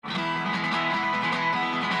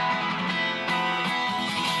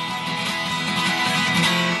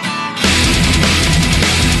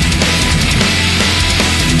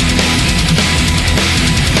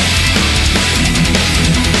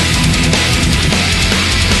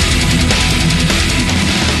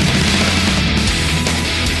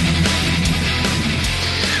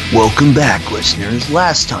Welcome back, listeners.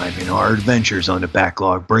 Last time in our adventures on the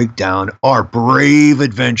Backlog Breakdown, our brave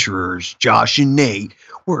adventurers, Josh and Nate,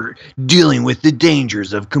 were dealing with the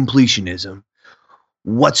dangers of completionism.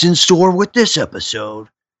 What's in store with this episode?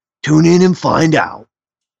 Tune in and find out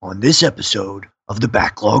on this episode of the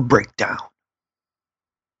Backlog Breakdown.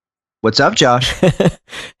 What's up, Josh?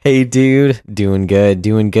 Hey, dude. Doing good.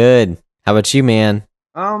 How about you, man?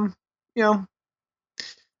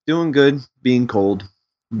 Doing good, being cold.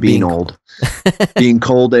 Being old. Being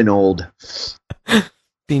cold and old.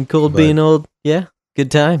 Being cold, being old. Yeah, good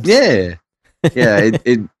times. Yeah. Yeah,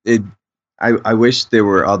 I wish there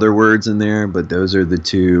were other words in there, but those are the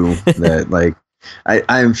two that, like, I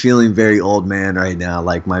am feeling very old man right now.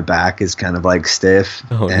 Like, my back is kind of, like, stiff.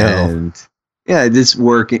 Oh, and, yeah, just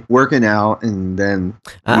working out, and then,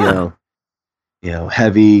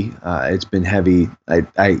 heavy. It's been heavy.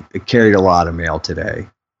 I carried a lot of mail today.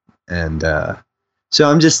 And, so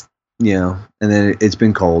I'm just, and then it's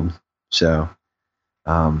been cold. So,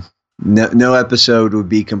 no episode would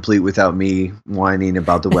be complete without me whining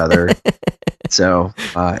about the weather. So,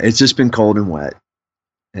 it's just been cold and wet.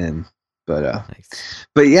 But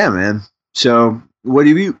yeah, man. So what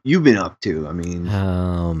have you been up to? I mean,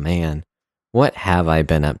 oh man, what have I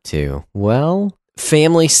been up to? Well,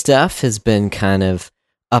 family stuff has been kind of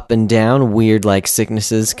up and down, weird, like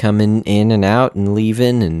sicknesses coming in and out and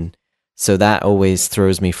leaving, and so that always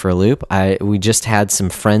throws me for a loop. We just had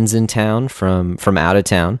some friends in town from out of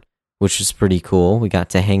town, which was pretty cool. We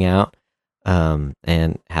got to hang out and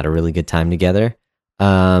had a really good time together.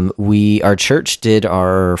 Our church did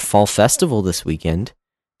our fall festival this weekend.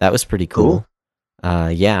 That was pretty cool.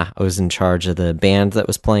 I was in charge of the band that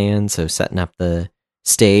was playing, so setting up the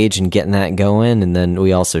stage and getting that going. And then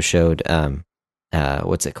we also showed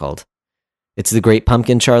what's it called? It's the Great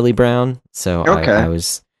Pumpkin, Charlie Brown. So okay.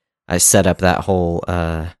 I set up that whole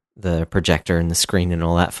the projector and the screen and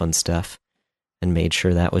all that fun stuff, and made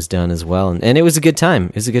sure that was done as well. And it was a good time.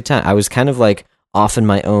 I was kind of like off in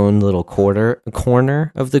my own little corner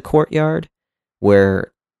of the courtyard,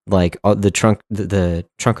 where like the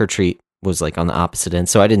trunk or treat was like on the opposite end.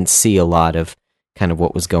 So I didn't see a lot of kind of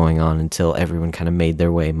what was going on until everyone kind of made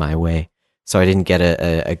their way my way. So I didn't get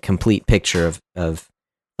a complete picture of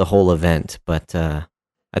the whole event. But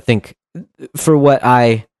I think for what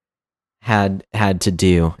I had to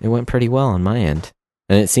do, it went pretty well on my end,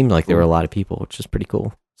 and it seemed like there were a lot of people, which was pretty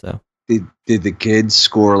cool. So did the kids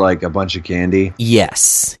score like a bunch of candy?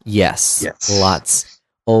 Yes,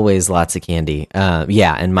 always lots of candy.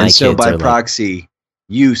 And my so kids by are proxy,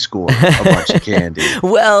 you score a bunch of candy.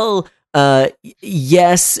 Well,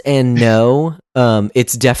 yes and no.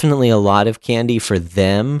 It's definitely a lot of candy for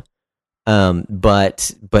them,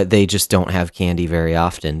 but they just don't have candy very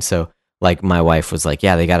often. So like my wife was like,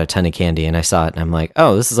 yeah, they got a ton of candy, and I saw it and I'm like,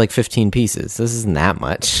 oh, this is like 15 pieces. This isn't that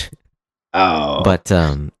much. Oh. But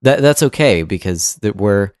that's okay, because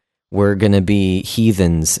we're going to be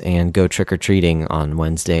heathens and go trick-or-treating on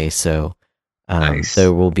Wednesday, so nice.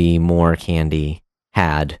 There will be more candy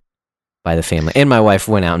had by the family. And my wife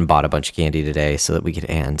went out and bought a bunch of candy today so that we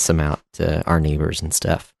could hand some out to our neighbors and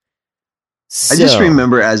stuff. I just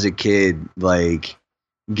remember as a kid, like,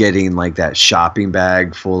 getting like that shopping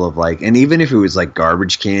bag full of like, and even if it was like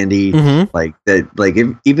garbage candy, like that, like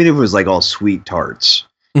even if it was like all sweet tarts,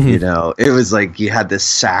 it was like you had this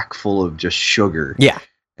sack full of just sugar. Yeah,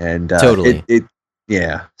 and totally.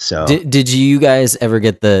 Yeah. So did you guys ever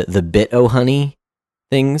get the Bit-O-Honey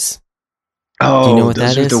things? Oh, do you know what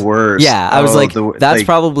those that are is? the worst. Yeah, I was like, that's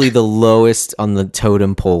probably the lowest on the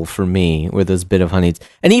totem pole for me, with those Bit-O-Honeys.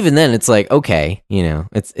 And even then, it's like, okay,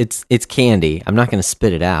 it's candy. I'm not going to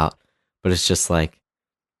spit it out, but it's just like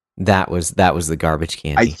that was the garbage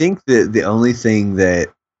candy. I think the only thing that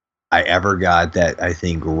I ever got that I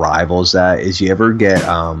think rivals that is, you ever get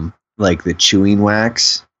like the chewing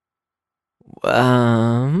wax?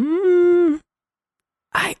 I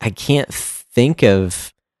can't think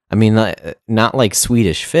of. I mean, not like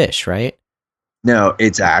Swedish Fish, right? No,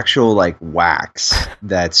 it's actual like wax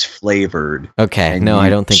that's flavored. Okay, no, I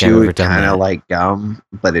don't think I've ever done that. Kind of like gum,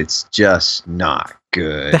 but it's just not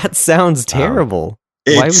good. That sounds terrible.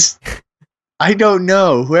 I don't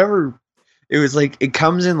know. It was like, it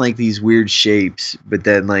comes in like these weird shapes, but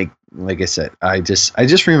then like I said, I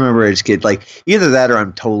just remember as a kid, like either that or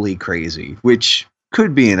I'm totally crazy, which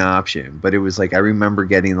could be an option, but it was like I remember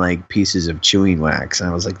getting like pieces of chewing wax, and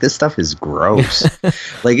I was like, this stuff is gross.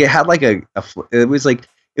 Like it had like it was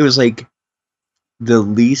like the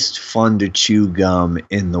least fun to chew gum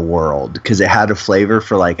in the world, because it had a flavor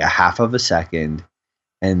for like a half of a second,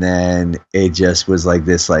 and then it just was like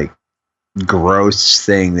this like gross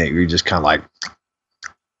thing that you're just kind of like,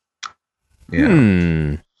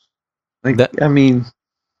 Hmm. Like, That I mean,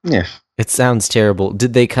 yeah. it sounds terrible.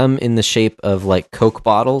 Did they come in the shape of like Coke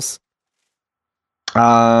bottles?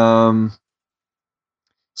 Um,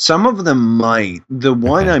 some of them might. The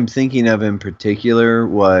one Okay. I'm thinking of in particular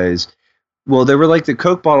was, well, they were like the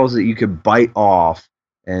Coke bottles that you could bite off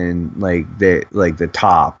and like the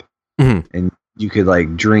top, Mhm. and you could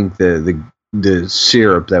like drink the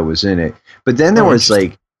syrup that was in it. But then there Oh, was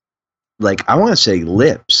interesting. like I want to say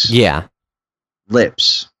Yeah.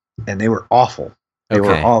 lips, and they were awful. They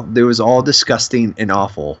were Okay. all There was all disgusting and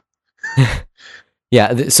awful.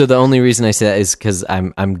 Yeah. So the only reason I say that is because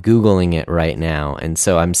I'm googling it right now, and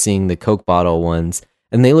so I'm seeing the Coke bottle ones,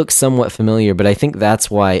 and they look somewhat familiar. But I think that's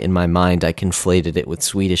why in my mind I conflated it with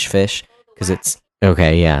Swedish Fish because it's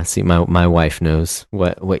okay. Yeah. See, my wife knows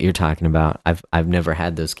what you're talking about. I've never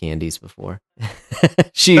had those candies before.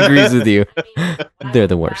 She agrees with you. They're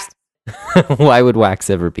the worst. Why would wax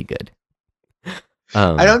ever be good? I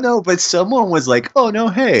Um, don't know, but someone was like, "Oh no,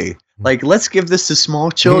 hey, like let's give this to small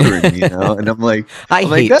children," you know. And I I'm like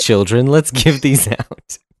hate that. children. Let's give these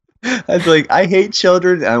out. I was like, I hate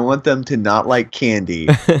children. I want them to not like candy.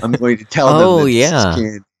 I'm going to tell them Oh that this is yeah,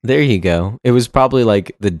 candy. there you go. It was probably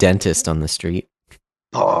like the dentist on the street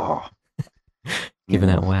Oh, you giving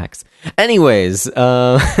out know. wax. Anyways,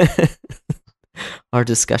 our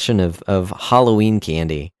discussion of Halloween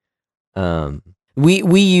candy.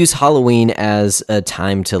 We use Halloween as a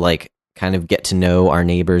time to like kind of get to know our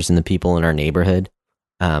neighbors and the people in our neighborhood.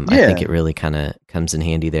 I think Yeah. it really kind of comes in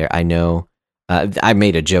handy there. I know I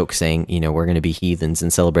made a joke saying, we're going to be heathens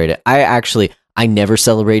and celebrate it. I never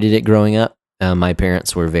celebrated it growing up. My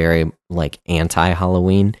parents were very like anti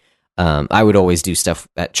Halloween. I would always do stuff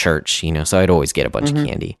at church, so I'd always get a bunch of Hmm.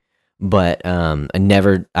 candy. But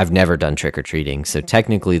I've never done trick or treating. So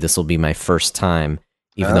technically, this will be my first time,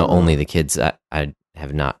 even though only Oh. the kids. I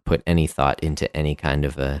have not put any thought into any kind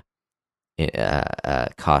of a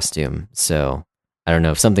costume. So I don't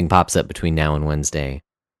know if something pops up between now and Wednesday.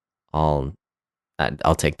 I'll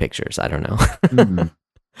I'll take pictures. I don't know. Hmm.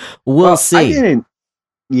 We'll Well, I see. didn't.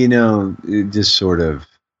 It just sort of.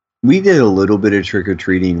 We did a little bit of trick or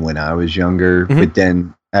treating when I was younger, Hmm. but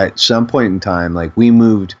then at some point in time, like we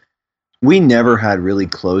moved. We never had really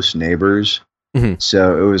close neighbors. Hmm.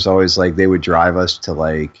 So it was always like they would drive us to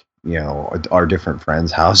like, our different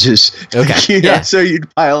friends' houses. Okay. Like, Yeah. so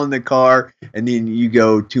you'd pile in the car and then you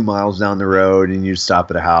go 2 miles down the road and you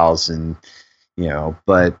stop at a house and,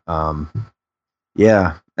 but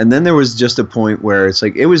yeah. And then there was just a point where it's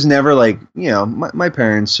like, it was never like, my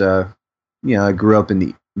parents, I grew up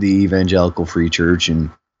in the evangelical free church, and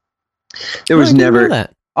there Oh, I was didn't know never.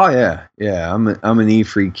 that. Oh yeah, yeah. I'm an E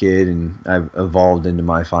free kid, and I've evolved into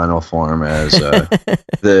my final form as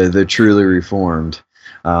the truly reformed.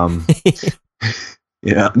 Um,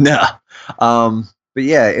 no. But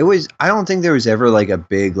yeah, it was. I don't think there was ever like a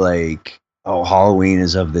big like, oh, Halloween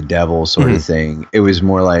is of the devil sort of Mhm. thing. It was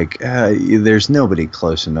more like there's nobody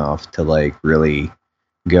close enough to like really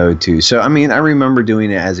go to. So I mean, I remember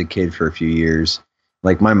doing it as a kid for a few years.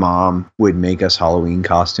 Like my mom would make us Halloween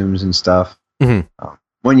costumes and stuff. Mhm.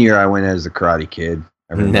 One year I went as the Karate Kid.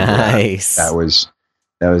 I remember that. That Nice. was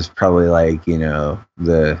that was probably like you know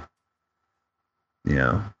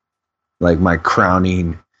like my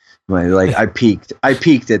crowning. My like I peaked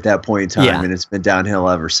at that point in time, Yeah. and it's been downhill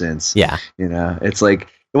ever since. Yeah. It's like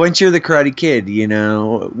once you're the Karate Kid,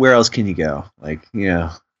 where else can you go? Like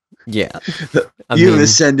Yeah. I you've mean,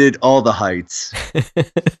 ascended all the heights.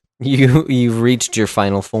 you've reached your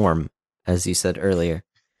final form, as you said earlier.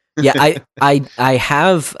 Yeah, I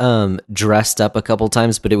have dressed up a couple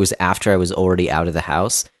times, but it was after I was already out of the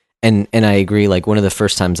house. And I agree, like one of the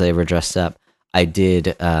first times I ever dressed up, I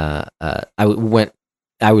did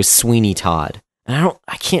I was Sweeney Todd. And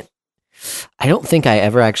I don't think I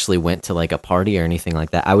ever actually went to like a party or anything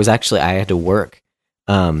like that. I had to work.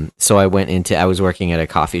 So I was working at a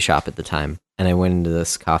coffee shop at the time, and I went into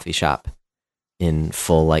this coffee shop in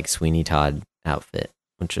full like Sweeney Todd outfit,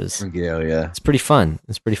 which was Regalia. it's pretty fun.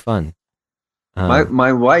 It's pretty fun. Um,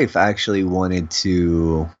 My wife actually wanted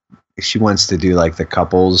to. She wants to do like the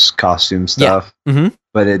couples costume yeah. stuff, Hmm.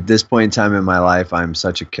 but at this point in time in my life, I'm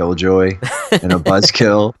such a killjoy and a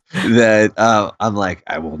buzzkill that I'm like,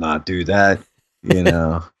 I will not do that. You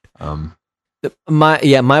know. Um,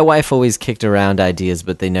 My wife always kicked around ideas,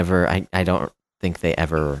 but they never. I don't think they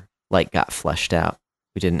ever like got fleshed out.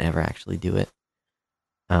 We didn't ever actually do it.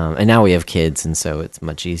 And now we have kids, and so it's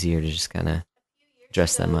much easier to just kind of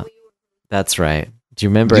dress them up. That's right. Do you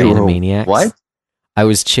remember you were Animaniacs? what? I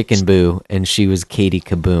was Chicken Boo, and she was Katie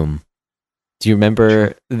Kaboom. Do you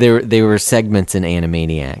remember they were segments in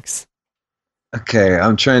Animaniacs? Okay,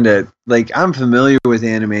 I'm trying to like. I'm familiar with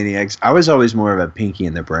Animaniacs. I was always more of a Pinky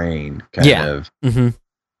and the Brain kind Yeah. of.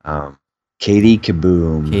 Mm-hmm. Katie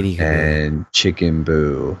Kaboom Katie Kaboom. and Chicken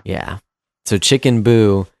Boo. Yeah. So Chicken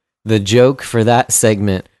Boo, the joke for that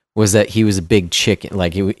segment was that he was a big chicken,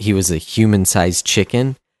 like he was a human-sized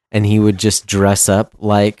chicken, and he would just dress up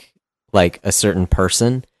like a certain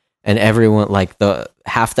person, and everyone like the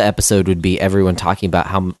half the episode would be everyone talking about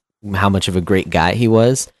how much of a great guy he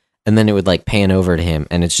was, and then it would like pan over to him,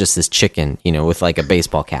 and it's just this chicken, with like a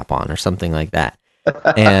baseball cap on or something like that,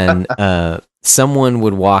 and someone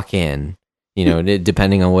would walk in,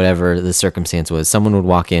 depending on whatever the circumstance was, someone would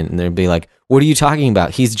walk in and they'd be like, "What are you talking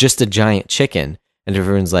about? He's just a giant chicken." And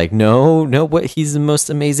everyone's like, "No, what? He's the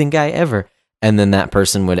most amazing guy ever." And then that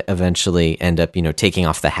person would eventually end up, taking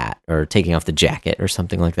off the hat or taking off the jacket or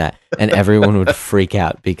something like that. And everyone would freak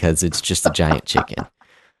out because it's just a giant chicken.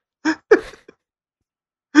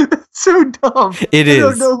 So dumb. It I is.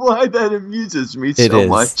 don't know why that amuses me so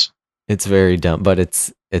much. It's very dumb, but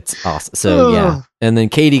it's awesome. So yeah. And then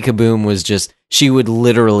Katie Kaboom was she would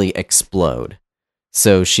literally explode.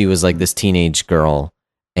 So she was like this teenage girl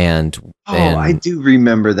and I do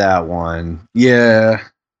remember that one. Yeah.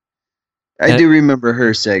 I do remember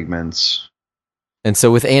her segments. And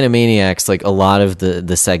so with Animaniacs, like a lot of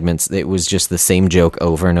the segments, it was just the same joke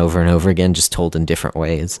over and over and over again, just told in different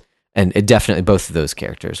ways. And it definitely, both of those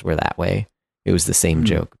characters were that way. It was the same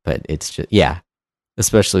joke, but it's just, yeah.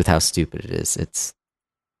 Especially with how stupid it is. It's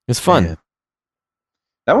fun. Yeah.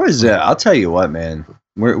 That was, I'll tell you what, man.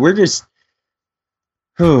 We're just,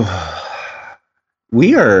 we're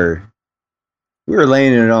laying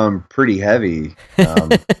it on pretty heavy.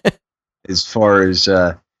 As far as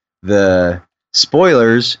the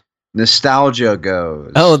spoilers, nostalgia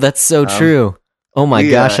goes. Oh, that's so true. Oh my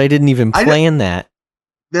gosh, I didn't even plan that.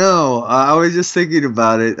 No, I was just thinking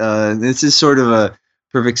about it. This is sort of a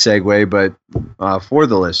perfect segue, but for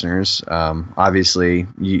the listeners, obviously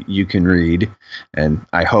you can read, and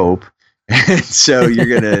I hope. And so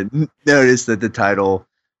you're going to notice that the title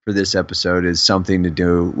for this episode is something to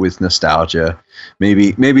do with nostalgia.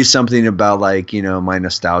 Maybe something about like, my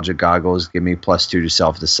nostalgia goggles give me +2 to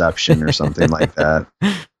self-deception or something like that.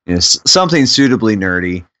 Something suitably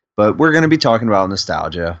nerdy, but we're going to be talking about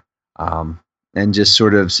nostalgia, and just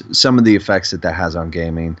sort of some of the effects that has on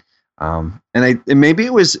gaming. And maybe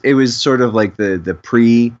it was sort of like the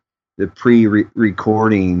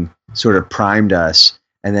pre-recording sort of primed us,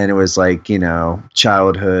 and then it was like,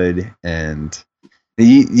 childhood and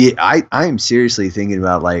I am seriously thinking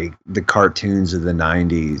about like the cartoons of the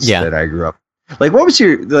 90s that I grew up. Like, what was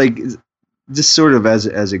your, like, just sort of as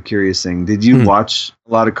a curious thing, did you watch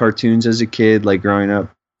a lot of cartoons as a kid, like growing up?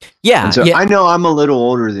 Yeah. And so I know I'm a little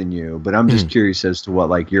older than you, but I'm just curious as to what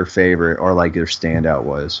like your favorite or like your standout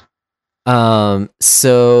was.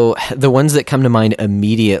 So the ones that come to mind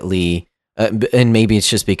immediately, and maybe it's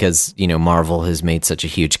just because, Marvel has made such a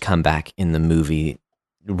huge comeback in the movie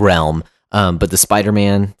realm. But the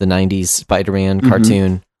Spider-Man, the 90s Spider-Man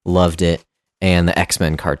cartoon, loved it. And the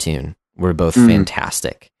X-Men cartoon were both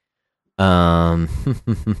fantastic. In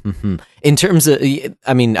terms of,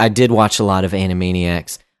 I mean, I did watch a lot of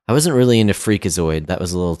Animaniacs. I wasn't really into Freakazoid. That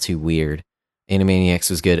was a little too weird. Animaniacs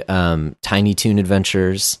was good. Tiny Toon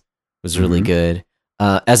Adventures was really good.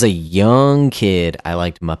 As a young kid, I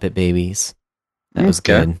liked Muppet Babies. That was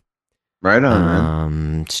good. Right on,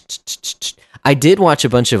 man. I did watch a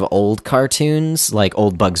bunch of old cartoons, like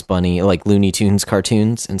old Bugs Bunny, like Looney Tunes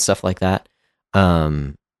cartoons and stuff like that.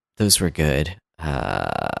 Those were good.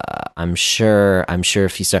 I'm sure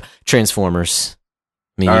if you start Transformers,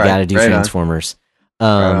 I mean, you got to do Transformers.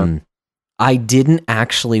 I didn't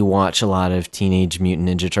actually watch a lot of Teenage Mutant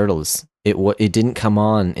Ninja Turtles. It didn't come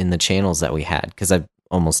on in the channels that we had because I've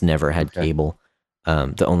almost never had cable.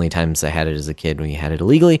 The only times I had it as a kid, we had it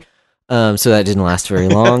illegally. So that didn't last very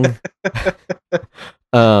long.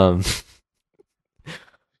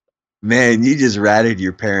 Man, you just ratted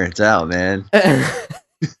your parents out, man.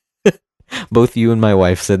 Both you and my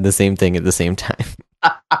wife said the same thing at the same time.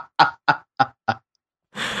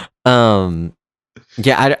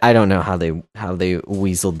 Yeah, I don't know how they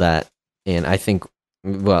weaseled that in. I think,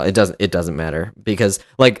 well, it doesn't matter because,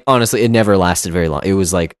 like, honestly, it never lasted very long. It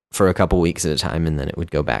was like for a couple weeks at a time, and then it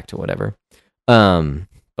would go back to whatever.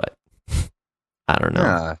 But I don't know.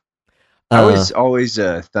 Yeah. I was always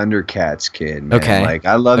a Thundercats kid, man. Okay. Like,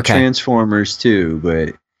 I love Transformers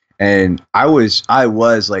too, and I was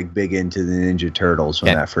like big into the Ninja Turtles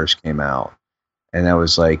when that first came out. And that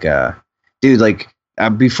was like, dude, like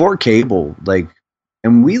before cable, like,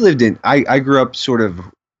 and we lived in, I grew up sort of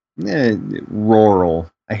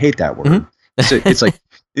rural. I hate that word. So it's like,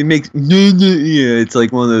 it makes yeah. It's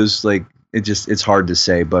like one of those like it's hard to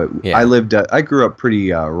say. But Yeah. I grew up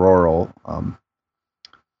pretty rural.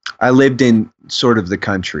 I lived in sort of the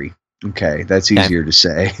country. Okay, that's easier to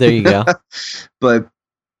say. There you go. But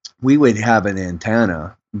we would have an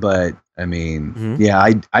antenna. But I mean, Mhm. yeah,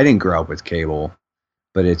 I didn't grow up with cable.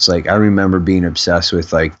 But it's like I remember being obsessed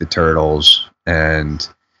with like the Turtles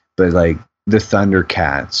but like the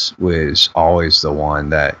Thundercats was always the one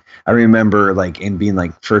that I remember like in being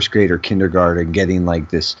like first grade or kindergarten getting like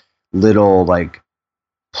this little like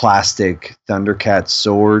plastic Thundercat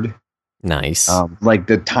sword, Nice. like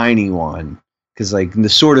the tiny one, because like the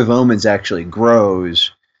Sword of Omens actually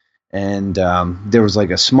grows, and there was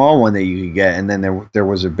like a small one that you could get, and then there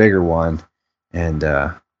was a bigger one, and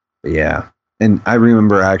yeah. And I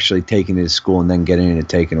remember actually taking it to school and then getting it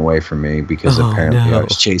taken away from me because apparently I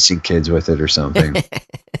was chasing kids with it or something.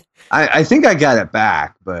 I think I got it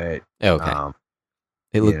back, but Okay.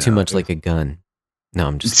 It looked too much like a gun. No,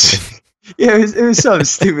 I'm just kidding. yeah, it was something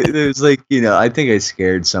stupid. It was like, I think I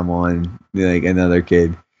scared someone, like another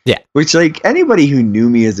kid. Yeah. Which, like, anybody who knew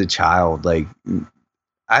me as a child, like,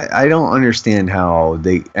 I don't understand how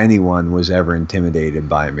anyone was ever intimidated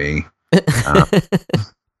by me.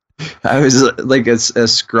 I was like a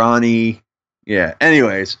scrawny, yeah.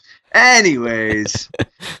 Anyways,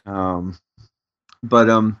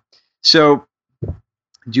 so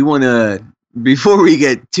do you want to, before we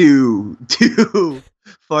get too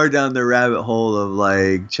far down the rabbit hole of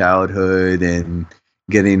like childhood and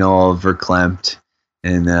getting all verklempt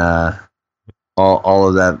and all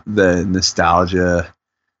of that, the nostalgia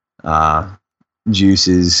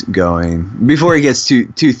juices going, before it gets too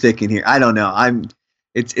thick in here? I don't know.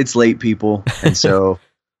 It's late, people, and so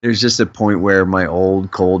there's just a point where my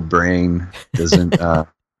old cold brain doesn't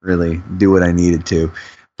really do what I needed to.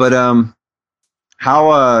 But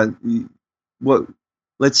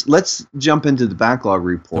let's jump into the backlog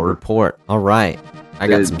report. The report. All right. I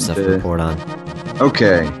got some stuff to report on.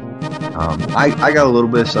 Okay. I got a little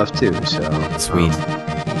bit of stuff too, so sweet.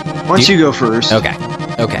 Why don't you go first? Okay.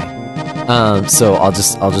 So I'll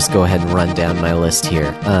just go ahead and run down my list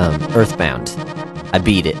here. Earthbound. I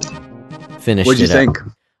beat it. Finished it. What'd you think?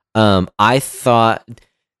 I thought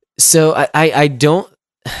so. I don't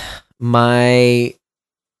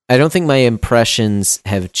think my impressions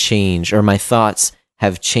have changed, or my thoughts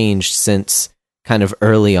have changed since kind of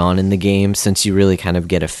early on in the game, since you really kind of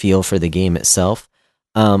get a feel for the game itself.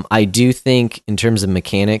 I do think in terms of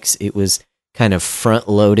mechanics, it was kind of front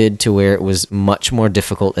loaded to where it was much more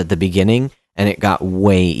difficult at the beginning, and it got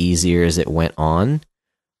way easier as it went on.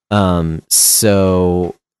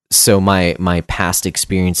 So my past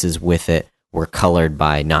experiences with it were colored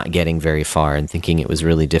by not getting very far and thinking it was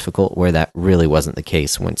really difficult, where that really wasn't the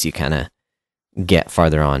case once you kind of get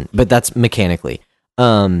farther on. But that's mechanically.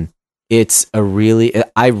 I really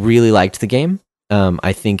liked the game.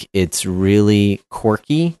 I think it's really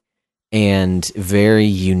quirky and very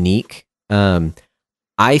unique.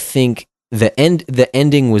 I think the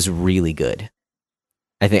ending was really good.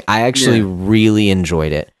 I actually really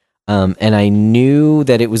enjoyed it. And I knew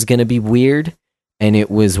that it was going to be weird, and it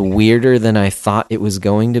was weirder than I thought it was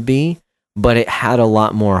going to be, but it had a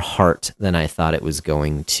lot more heart than I thought it was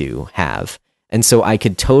going to have. And so I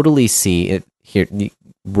could totally see it here,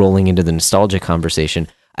 rolling into the nostalgia conversation.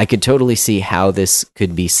 I could totally see how this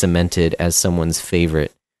could be cemented as someone's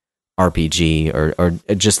favorite RPG, or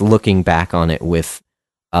just looking back on it with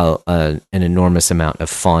an enormous amount of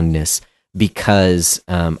fondness, because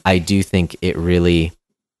I do think it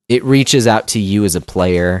reaches out to you as a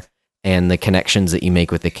player, and the connections that you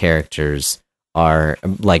make with the characters are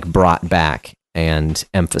like brought back and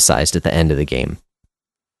emphasized at the end of the game.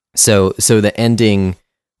 So the ending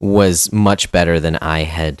was much better than I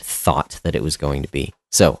had thought that it was going to be.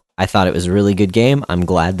 So I thought it was a really good game. I'm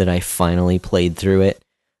glad that I finally played through it.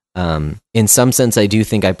 In some sense, I do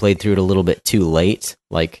think I played through it a little bit too late.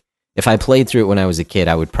 Like, if I played through it when I was a kid,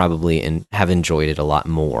 I would probably have enjoyed it a lot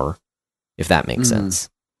more, if that makes sense.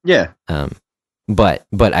 Yeah. But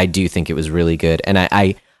I do think it was really good, and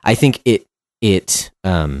I think it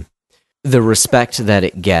the respect that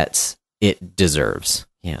it gets, it deserves.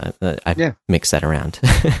 Yeah, I mix that around.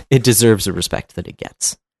 It deserves the respect that it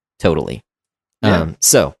gets. Totally. Yeah.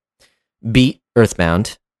 So beat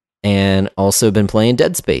Earthbound, and also been playing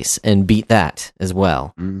Dead Space and beat that as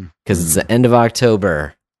well, because it's the end of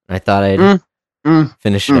October. I thought I'd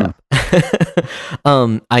finish it up.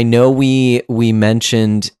 I know we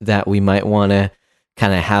mentioned that we might want to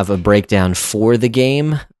kind of have a breakdown for the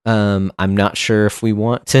game. I'm not sure if we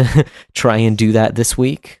want to try and do that this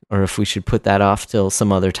week, or if we should put that off till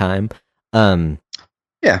some other time.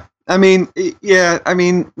 Yeah, I mean, yeah. I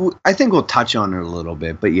mean, I think we'll touch on it a little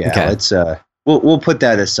bit, but yeah, Okay. let's we'll put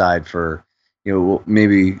that aside for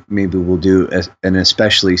maybe we'll do an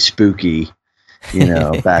especially spooky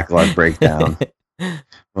backlog breakdown. I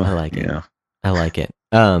Well, like you it. know, I like it.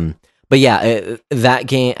 But yeah, that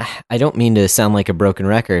game. I don't mean to sound like a broken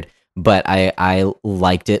record, but I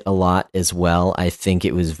liked it a lot as well. I think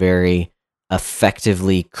it was very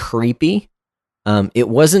effectively creepy. It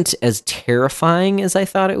wasn't as terrifying as I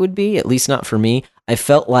thought it would be, at least not for me. I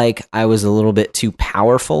felt like I was a little bit too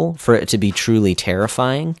powerful for it to be truly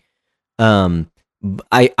terrifying. Um,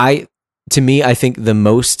 I to me, I think the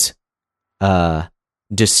most uh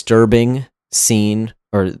disturbing scene,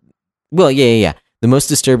 or well, yeah. The most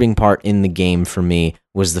disturbing part in the game for me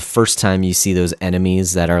was the first time you see those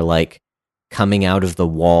enemies that are like coming out of the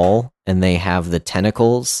wall and they have the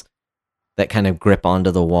tentacles that kind of grip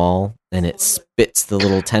onto the wall and it spits the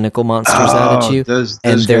little tentacle monsters out at oh, you, those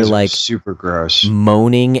and they're guys are like super gross.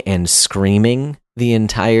 moaning and screaming the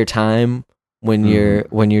entire time when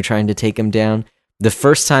Mhm. you're trying to take them down. The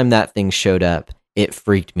first time that thing showed up, it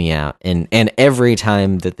freaked me out, and every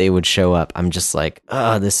time that they would show up, I'm just like,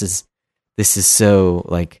 oh, this is so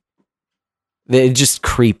like they're just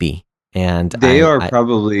creepy, and They are I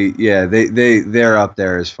probably they're up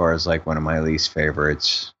there as far as like one of my least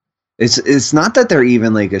favorites. It's not that they're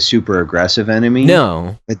even like a super aggressive enemy,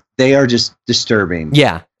 no, but they are just disturbing.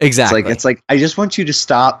 yeah, exactly, It's like I just want you to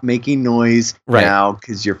stop making noise right. now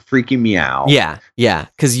because you're freaking me out. Yeah,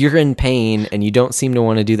 because you're in pain and you don't seem to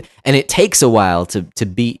want to do that, and it takes a while to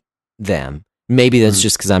beat them. Maybe that's Mm.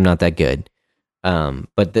 just because I'm not that good.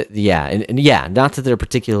 But yeah, and yeah, not that they're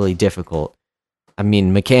particularly difficult. I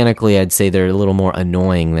mean, mechanically, I'd say they're a little more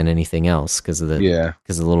annoying than anything else because of Yeah.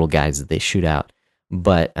 the little guys that they shoot out.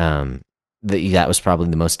 But that was probably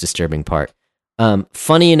the most disturbing part.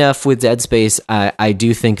 Funny enough, with Dead Space, I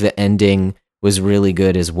do think the ending was really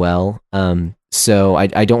good as well. So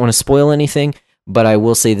I don't want to spoil anything, but I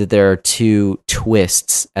will say that there are two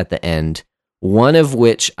twists at the end. One of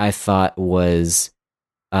which I thought was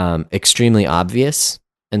extremely obvious,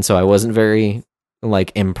 and so I wasn't very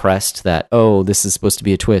like impressed that, oh, this is supposed to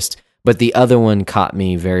be a twist. But the other one caught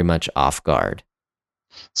me very much off guard.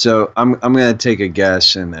 So I'm gonna take a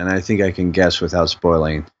guess, and I think I can guess without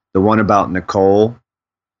spoiling. The one about Nicole,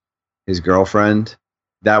 his girlfriend,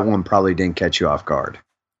 that one probably didn't catch you off guard.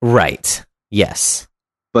 Right. Yes.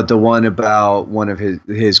 But the one about one of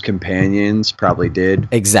his companions probably did.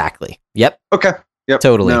 Exactly. Yep. Okay. Yep.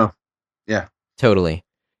 Totally. No. Yeah. Totally.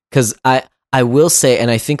 Because I will say,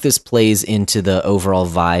 and I think this plays into the overall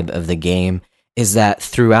vibe of the game, is that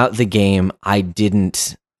throughout the game, I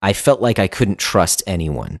felt like I couldn't trust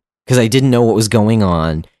anyone because I didn't know what was going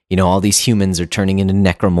on. You know, all these humans are turning into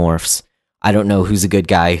necromorphs. I don't know who's a good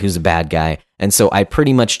guy, who's a bad guy. And so I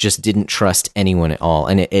pretty much just didn't trust anyone at all.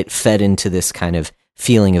 And it fed into this kind of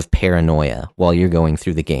feeling of paranoia while you're going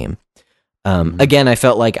through the game. Again, I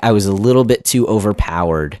felt like I was a little bit too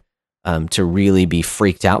overpowered to really be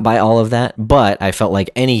freaked out by all of that. But I felt like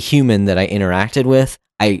any human that I interacted with,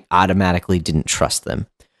 I automatically didn't trust them.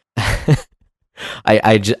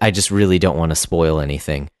 I just really don't want to spoil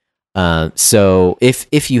anything. So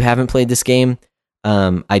if you haven't played this game,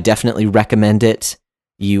 I definitely recommend it.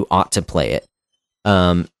 You ought to play it.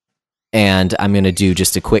 And I'm going to do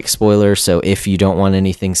just a quick spoiler. So if you don't want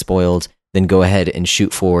anything spoiled, then go ahead and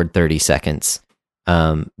shoot forward 30 seconds.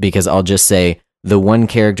 Because I'll just say the one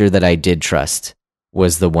character that I did trust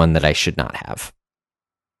was the one that I should not have.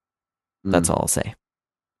 That's all I'll say.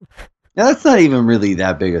 Now, that's not even really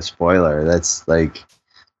that big a spoiler. That's like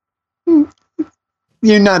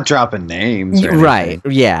you're not dropping names, right?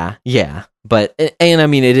 Yeah. But and I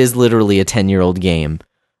mean, it is literally a 10-year-old game.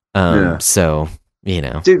 So you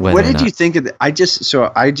know, dude, what did you think of? I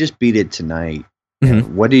just beat it tonight.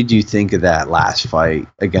 Mm-hmm. What did you think of that last fight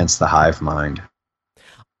against the Hive Mind?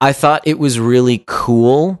 I thought it was really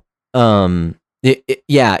cool.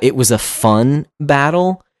 It was a fun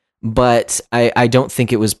battle, but I don't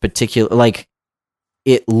think it was particular. Like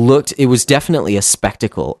it was definitely a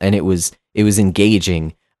spectacle, and it was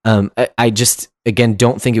engaging. I just again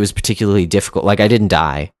don't think it was particularly difficult. Like I didn't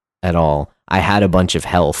die at all. I had a bunch of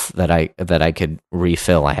health that I could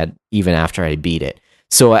refill. I had even after I beat it.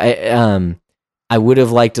 So I would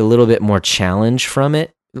have liked a little bit more challenge from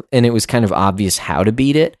it, and it was kind of obvious how to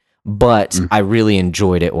beat it, but I really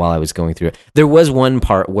enjoyed it while I was going through it. There was one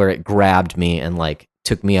part where it grabbed me and like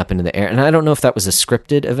took me up into the air, and I don't know if that was a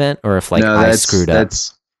scripted event or if like I screwed up.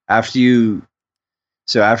 That's after you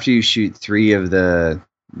shoot 3 of the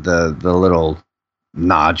little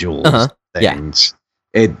nodules things.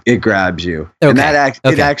 it grabs you. Okay. And that it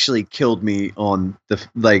Okay. actually killed me on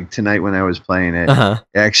tonight when I was playing it. Uh-huh.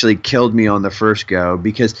 It actually killed me on the first go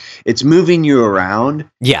because it's moving you around.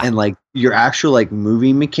 Yeah. And like your actual like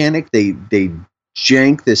moving mechanic, they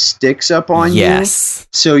jank the sticks up on you. Yes.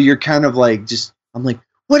 So you're kind of like I'm like,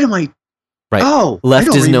 what am I? Right. Oh, I Left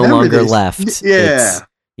don't is no remember longer this. left. Yeah.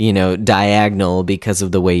 It's, diagonal because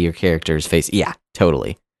of the way your character is facing. Yeah,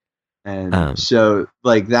 totally. And so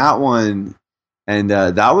like that one, and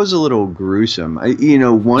that was a little gruesome. One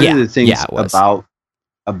of the things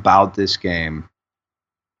about this game,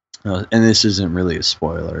 and this isn't really a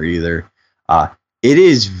spoiler either. It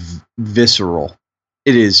is visceral.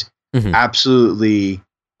 It is absolutely.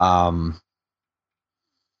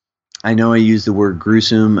 I know I use the word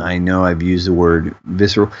gruesome. I know I've used the word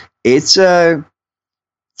visceral. It's kind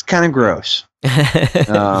of gross.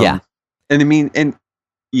 Yeah. And I mean,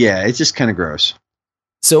 it's just kind of gross.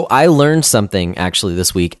 So I learned something actually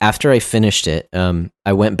this week after I finished it.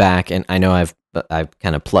 I went back and I know I've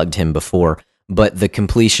kind of plugged him before, but the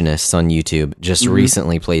Completionists on YouTube just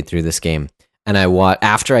recently played through this game, and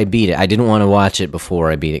after I beat it. I didn't want to watch it before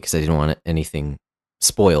I beat it because I didn't want anything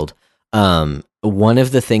spoiled. One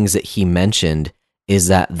of the things that he mentioned is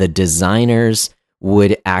that the designers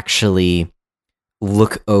would actually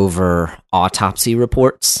look over autopsy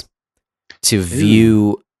reports to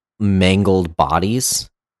view mangled bodies,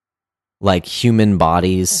 like human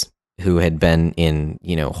bodies who had been in,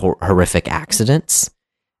 horrific accidents,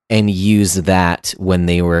 and use that when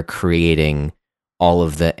they were creating all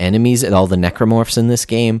of the enemies and all the necromorphs in this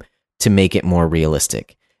game to make it more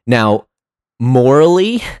realistic. Now,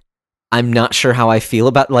 morally, I'm not sure how I feel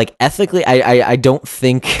about, like, ethically, I don't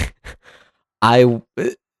think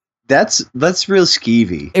that's real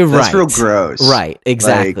skeevy. Right. That's real gross. Right,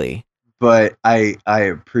 exactly. But I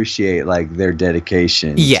appreciate like their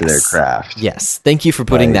dedication to their craft. Yes, thank you for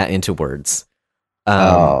putting that into words.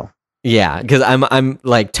 Yeah, because I'm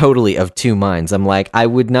like totally of two minds. I'm like, I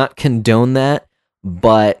would not condone that,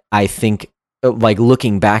 but I think, like,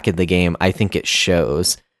 looking back at the game, I think it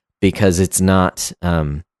shows because it's not.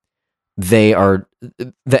 The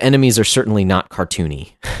enemies are certainly not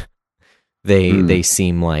cartoony. They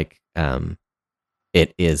seem like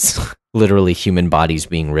it is literally human bodies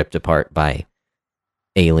being ripped apart by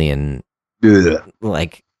alien.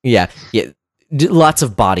 Like, lots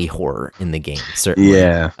of body horror in the game, certainly.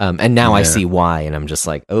 Yeah. And now I see why, and I'm just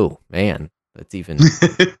like, oh man, that's even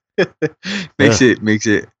makes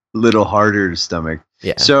it a little harder to stomach.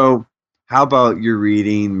 Yeah. So, how about your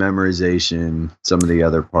reading, memorization, some of the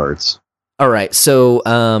other parts? All right, so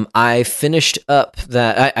I finished up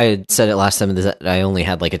that. I had said it last time that I only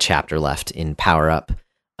had like a chapter left in Power Up.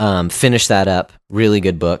 Finished that up. Really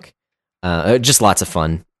good book. Just lots of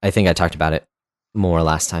fun. I think I talked about it more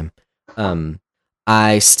last time.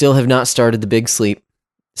 I still have not started The Big Sleep,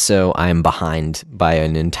 so I'm behind by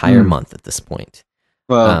an entire month at this point.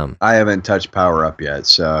 Well, I haven't touched Power Up yet,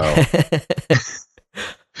 so.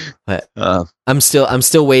 But I'm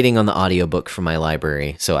still waiting on the audiobook from my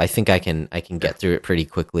library, so I think I can get through it pretty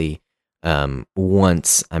quickly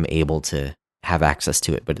once I'm able to have access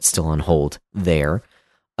to it, but it's still on hold there.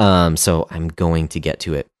 So I'm going to get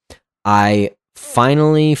to it. I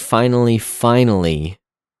finally hit my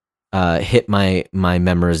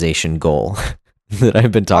memorization goal that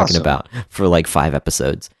I've been talking about for like 5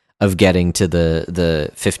 episodes of getting to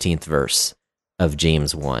the 15th verse of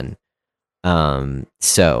James 1.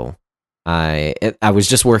 So I was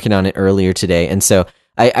just working on it earlier today, and so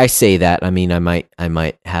I say that, I mean, I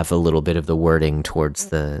might have a little bit of the wording towards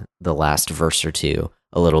the last verse or two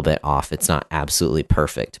a little bit off. It's not absolutely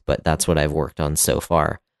perfect, but that's what I've worked on so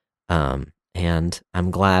far. And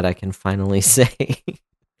I'm glad I can finally say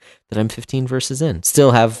that I'm 15 verses in.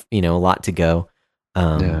 Still have, a lot to go.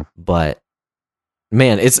 But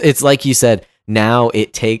man, it's like you said, now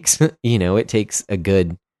it takes, it takes a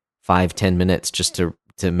good 5-10 minutes just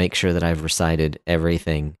to make sure that I've recited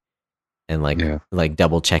everything and like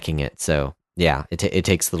double checking it. So yeah, it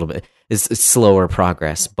takes a little bit. It's slower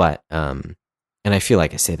progress, but and I feel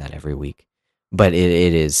like I say that every week, but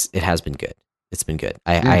it has been good. It's been good.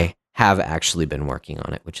 I have actually been working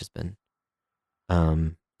on it, which has been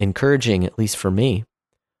encouraging, at least for me.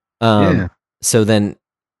 So then,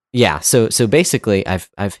 so basically,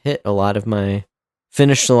 I've hit a lot of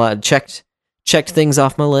finished a lot, checked things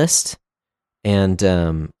off my list, and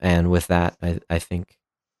with that, I think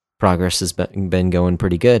progress has been going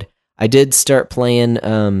pretty good. I did start playing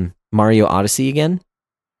Mario Odyssey again.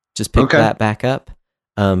 Just picked that back up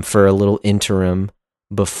for a little interim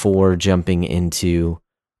before jumping into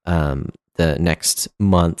the next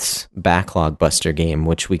month's Backlog Buster game,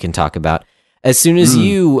 which we can talk about. as soon as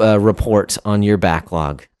you report on your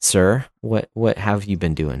backlog, sir, what have you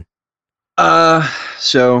been doing?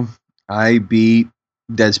 So I beat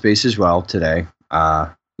Dead Space as well today.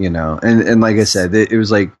 And like I said, it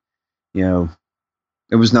was like,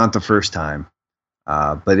 it was not the first time,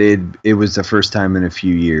 but it was the first time in a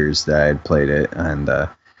few years that I had played it, and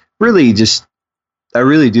really just I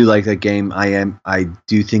really do like that game. I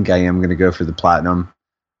do think I am going to go for the platinum.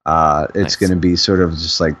 It's Nice. going to be sort of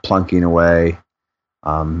just like plunking away,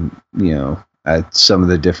 at some of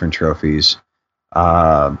the different trophies.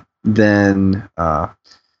 Then I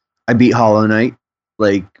beat Hollow Knight,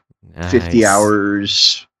 like 50 Nice.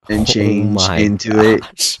 hours and change my into gosh.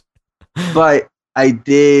 it. But I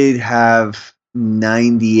did have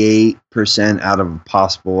 98% out of a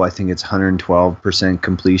possible, I think it's 112%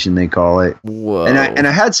 completion, they call it. Whoa. And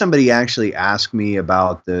I had somebody actually ask me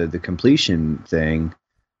about the completion thing,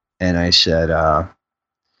 and I said,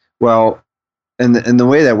 well, and the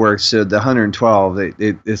way that works, so the 112,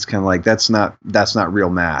 it's kind of like that's not real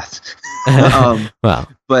math. Well,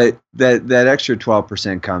 But that extra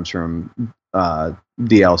 12% comes from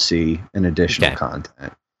DLC and additional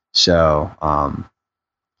content. So,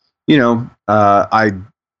 I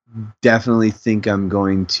definitely think I'm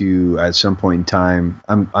going to, at some point in time,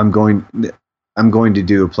 I'm going to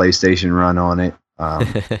do a PlayStation run on it,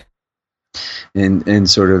 and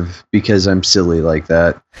sort of because I'm silly like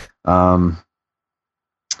that.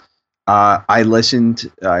 I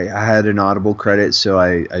listened. I had an Audible credit, so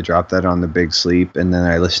I dropped that on the Big Sleep, and then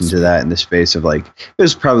I listened to that in the space of like, it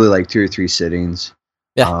was probably like 2 or 3 sittings.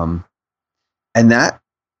 Yeah. And that,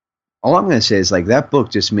 all I'm gonna say is like that book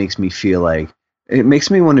just makes me feel like, it makes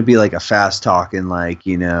me want to be like a fast talking, like,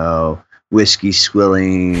 whiskey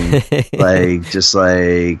swilling, like just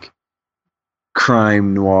like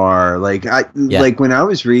crime noir. Like like when I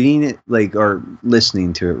was reading it, like, or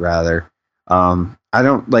listening to it rather. I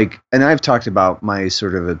don't like, and I've talked about my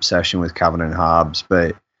sort of obsession with Calvin and Hobbes,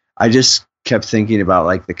 but I just kept thinking about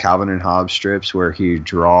like the Calvin and Hobbes strips where he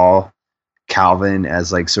draw Calvin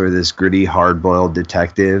as like sort of this gritty, hard-boiled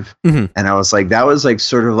detective, and I was like, that was like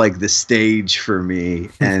sort of like the stage for me,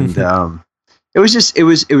 and it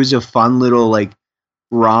was a fun little like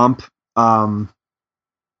romp.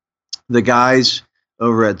 The guys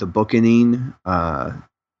over at the Bookening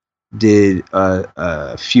did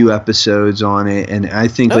a few episodes on it, and I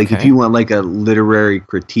think like if you want like a literary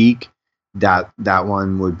critique, that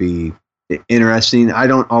one would be interesting. I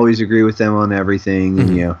don't always agree with them on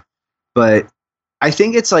everything, but I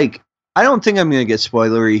think it's like, I don't think I'm gonna get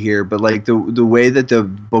spoilery here, but like the way that the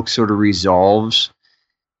book sort of resolves,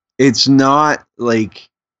 it's not like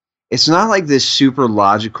this super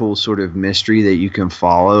logical sort of mystery that you can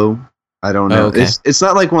follow. I don't know. It's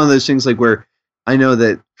not like one of those things like where I know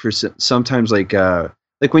that for sometimes like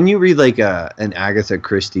when you read like an Agatha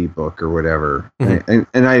Christie book or whatever, and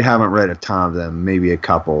I haven't read a ton of them, maybe a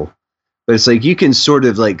couple, but it's like you can sort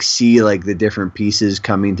of like see like the different pieces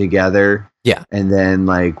coming together. Yeah. And then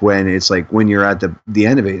like when it's like when you're at the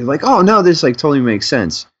end of it, you're like, oh no, this like totally makes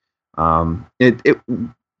sense. The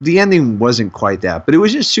ending wasn't quite that, but it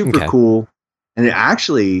was just super cool, and it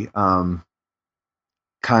actually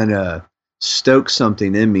kind of stoked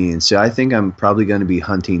something in me, and so I think I'm probably going to be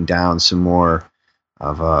hunting down some more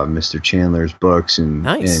of Mr. Chandler's books and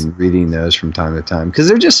reading those from time to time, because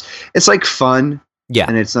it's like fun,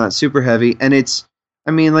 and it's not super heavy, and it's,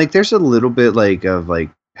 I mean, like there's a little bit like of like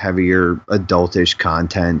heavier adultish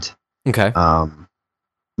content,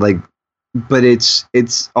 like, but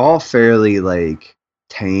it's all fairly like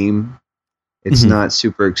tame. It's not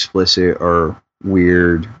super explicit or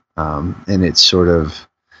weird, and it's sort of,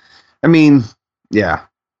 I mean, yeah,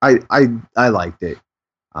 I liked it.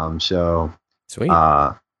 So sweet.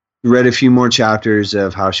 Read a few more chapters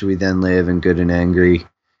of How Should We Then Live and Good and Angry,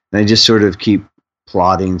 and I just sort of keep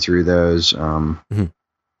plodding through those. And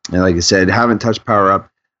like I said, haven't touched Power Up.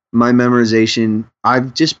 My memorization,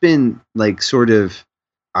 I've just been like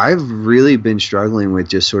I've really been struggling with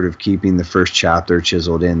just sort of keeping the first chapter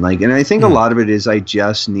chiseled in. Like, and I think a lot of it is I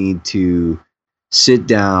just need to sit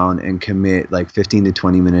down and commit like 15 to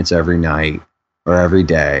 20 minutes every night or every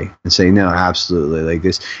day and say, no, absolutely, like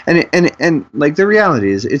this. And like the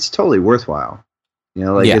reality is it's totally worthwhile.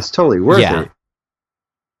 It's totally worth it.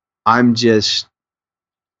 I'm just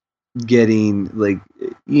getting like,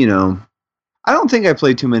 I don't think I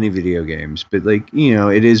play too many video games, but like,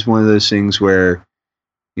 it is one of those things where,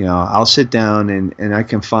 I'll sit down and I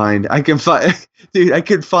can find, dude, I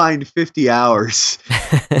could find 50 hours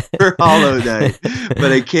for Hollow Knight,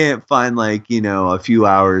 but I can't find like, a few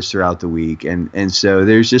hours throughout the week. And so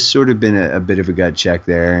there's just sort of been a bit of a gut check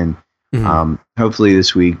there. And Mhm. Hopefully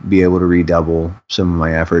this week be able to redouble some of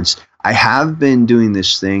my efforts. I have been doing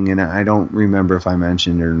this thing, and I don't remember if I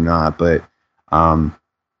mentioned it or not, but um,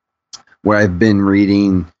 where I've been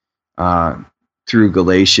reading uh, through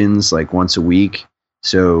Galatians like once a week.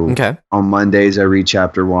 So Okay. on Mondays I read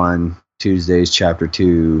chapter 1, Tuesdays chapter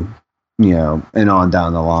 2, and on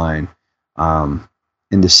down the line um,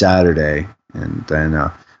 into Saturday, and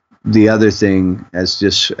then the other thing,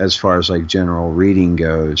 as far as like general reading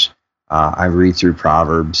goes, I read through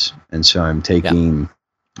Proverbs, and so I'm Yeah. taking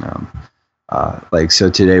um, so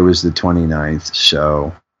today was the 29th,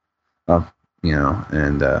 so uh,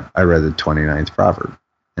 and I read the 29th proverb,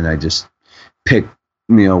 and I just pick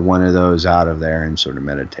one of those out of there and sort of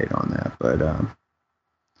meditate on that.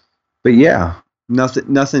 But yeah,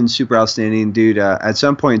 nothing super outstanding, dude. At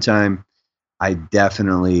some point in time, I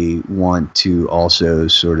definitely want to also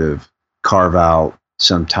sort of carve out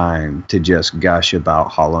some time to just gush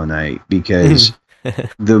about Hollow Knight, because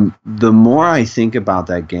the more I think about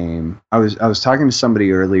that game, I was talking to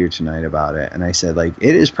somebody earlier tonight about it, and I said, like,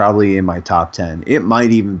 it is probably in my top 10. It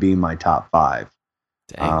might even be my top 5.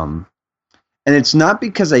 Dang. Um, and it's not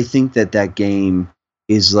because I think that game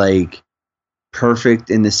is like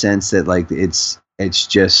perfect in the sense that like it's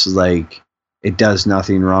just like it does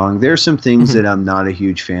nothing wrong. There's some things Mhm. that I'm not a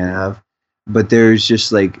huge fan of, but there's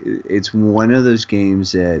just like it's one of those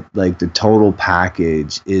games that like the total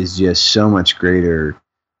package is just so much greater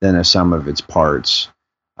than a sum of its parts.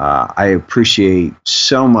 I appreciate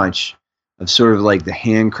so much of sort of like the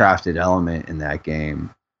handcrafted element in that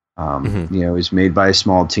game. Mhm. It was made by a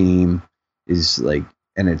small team, is like,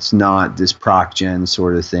 and it's not this proc gen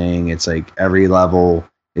sort of thing. It's like every level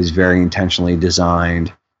is very intentionally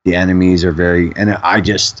designed. The enemies are very, and I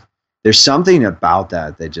just, there's something about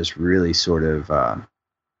that just really sort of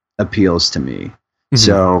appeals to me. Mhm.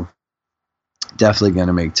 So definitely going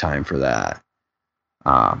to make time for that.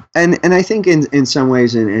 And I think in some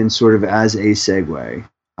ways, and sort of as a segue,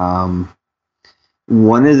 um,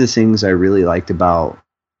 one of the things I really liked about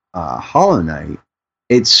Hollow Knight,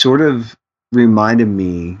 it sort of reminded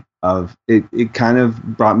me of it. It kind of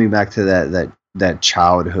brought me back to that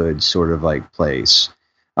childhood sort of like place.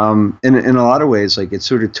 In a lot of ways, like it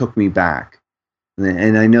sort of took me back.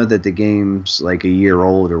 And I know that the game's like a year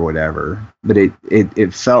old or whatever, but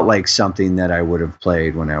it felt like something that I would have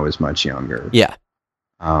played when I was much younger. Yeah.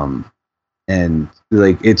 Um, and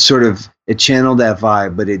like it channeled that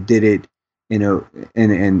vibe, but it did it,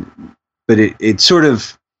 and but it sort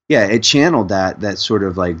of, yeah, it channeled that sort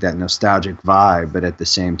of like that nostalgic vibe, but at the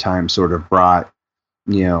same time sort of brought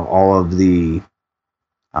all of the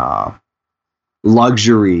uh,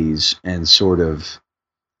 luxuries and sort of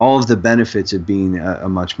all of the benefits of being a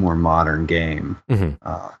much more modern game. Mhm.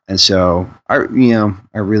 And so I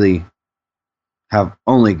really have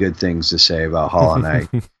only good things to say about Hollow Knight,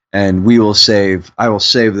 and I will save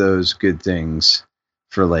those good things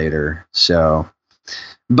for later. So,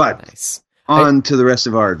 but Nice. I on to the rest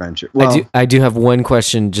of our adventure. I do Well, I do have one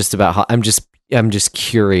question just about I'm just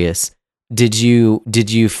curious. Did you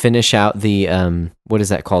finish out the what is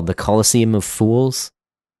that called? The Colosseum of Fools?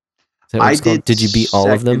 Is that what I it's called? did Did you beat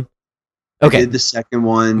all of second. them? I Okay, did the second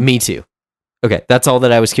one. me too. Okay, that's all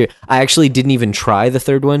that I was curious. I actually didn't even try the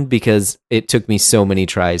third one because it took me so many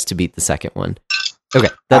tries to beat the second one. Okay,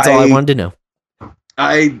 that's all I I wanted to know.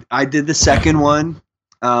 I did the second one,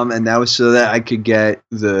 and that was so that I could get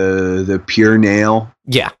the pure nail.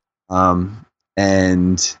 Yeah.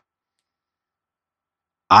 And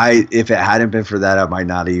if it hadn't been for that, I might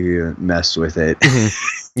not even messed with it,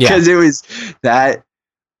 Mhm. Yeah. because it was that,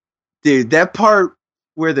 dude, that part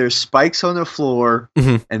where there's spikes on the floor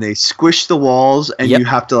Mhm. and they squish the walls and you Yep.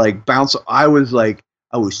 have to like bounce. I was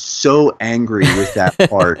so angry with that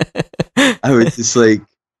part. I was just like,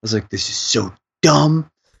 this is so dumb.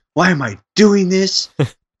 Why am I doing this?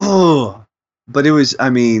 Oh, but it was, I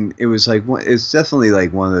mean, it was like, it's definitely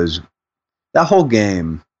like one of those, that whole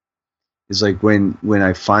game is like when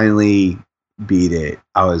I finally beat it,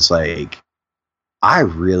 I was like, I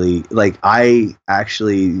really like. I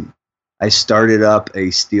started up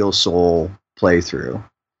a Steel Soul playthrough.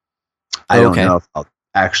 I don't Okay. know if I'll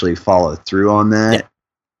actually follow through on Yeah. that,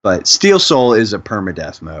 but Steel Soul is a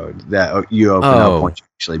permadeath mode that you open up Oh. once you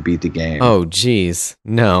actually beat the game. Oh, geez.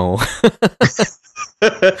 No.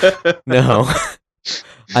 No.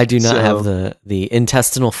 I do not have So the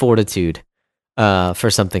intestinal fortitude for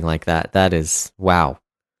something like that. That is wow.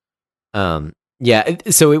 Yeah,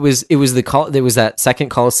 so it was there was that second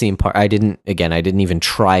Coliseum part. I didn't even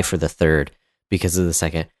try for the third because of the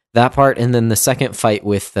second. That part, and then the second fight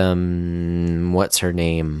with what's her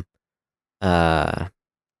name? Uh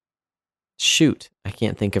shoot. I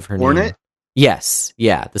can't think of her name. Hornet? Yes,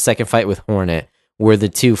 yeah, the second fight with Hornet were the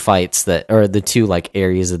two fights that, or the two like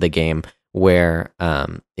areas of the game where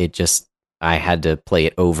it just I had to play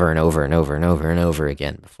it over and over and over and over and over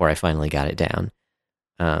again before I finally got it down.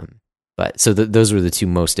 But so those were the two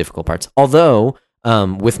most difficult parts. Although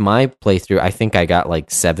with my playthrough, I think I got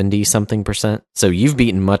like 70 something percent. So you've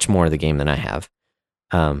beaten much more of the game than I have.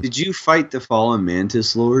 Did you fight the fallen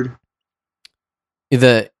Mantis Lord?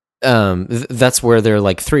 That's where there are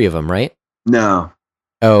like 3 of them, right? No.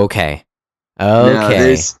 Oh, okay. No,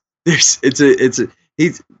 there's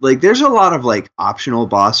he's like there's a lot of like optional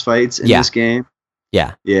boss fights in this game.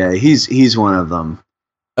 Yeah. Yeah, he's one of them.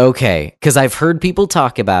 Okay, because I've heard people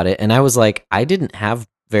talk about it, and I was like, I didn't have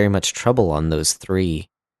very much trouble on those 3,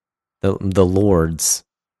 the lords.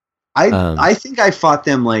 I think I fought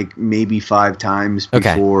them like maybe 5 times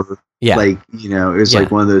before. Okay. Yeah. Like, you know, it was like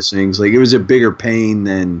one of those things. Like it was a bigger pain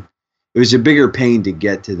to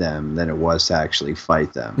get to them than it was to actually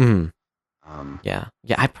fight them. Mm-hmm. Yeah.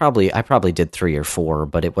 I probably did 3 or 4,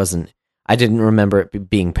 but it wasn't. I didn't remember it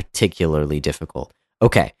being particularly difficult.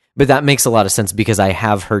 Okay, but that makes a lot of sense because I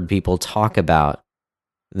have heard people talk about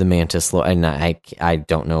the Mantis Lord, and I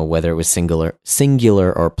don't know whether it was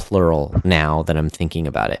singular or plural now that I'm thinking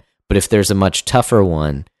about it. But if there's a much tougher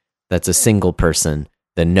one that's a single person,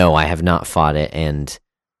 then no, I have not fought it, and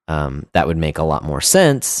that would make a lot more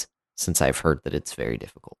sense since I've heard that it's very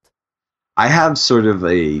difficult. I have sort of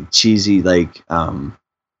a cheesy like to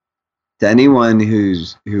anyone who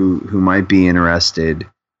might be interested.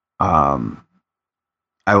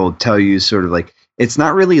 I will tell you sort of like it's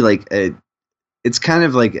not really like it's kind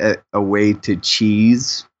of like a way to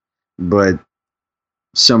cheese, but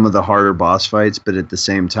some of the harder boss fights. But at the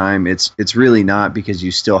same time, it's really not because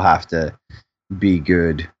you still have to be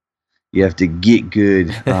good. You have to get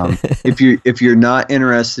good. If you're not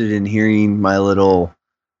interested in hearing my little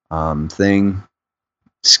thing,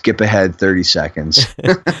 skip ahead 30 seconds.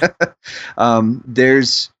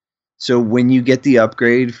 So when you get the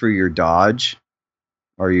upgrade for your dodge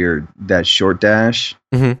or that short dash,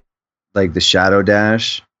 mm-hmm. like the shadow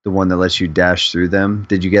dash, the one that lets you dash through them,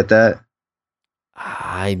 did you get that?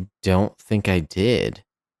 I don't think I did.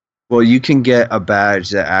 Well, you can get a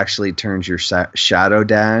badge that actually turns your shadow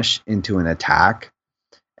dash into an attack.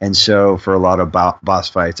 And so for a lot of boss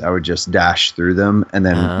fights, I would just dash through them and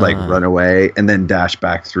then like run away and then dash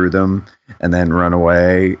back through them and then run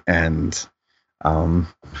away. And,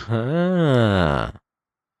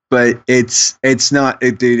 but it's not,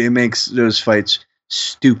 dude, it makes those fights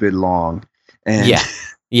stupid long. And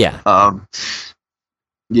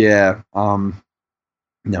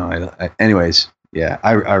no, anyways, yeah,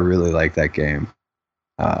 I really like that game.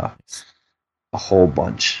 A whole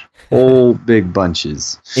bunch. Whole big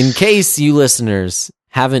bunches. In case you listeners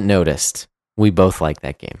haven't noticed, we both like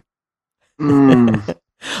that game. All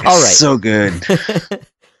right. So good.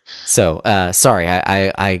 So, sorry,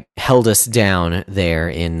 I held us down there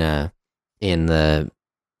in the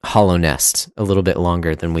Hollow Nest a little bit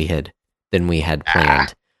longer than we had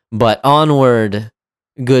planned. But onward,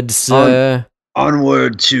 good sir. On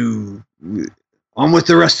with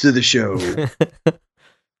the rest of the show.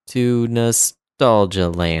 To Nostalgia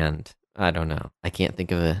Land. I don't know. I can't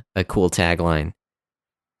think of a cool tagline.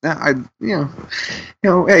 We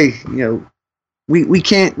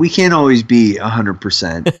can't always be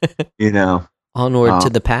 100%. You know, onward to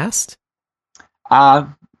the past.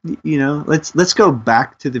 Let's go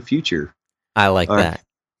back to the future. I like that.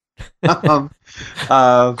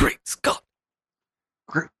 Great Scott.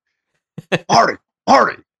 Great. Party.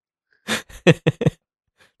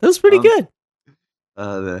 That was pretty good.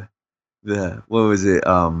 The what was it?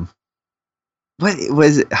 What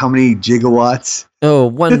was it? How many gigawatts? Oh,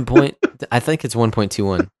 1 point. I think it's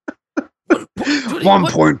 1.21.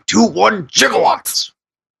 1.21 gigawatts.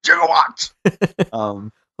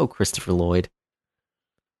 Oh, Christopher Lloyd.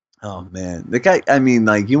 Oh man, the guy. I mean,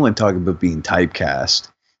 like you want to talk about being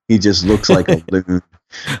typecast? He just looks like a loon.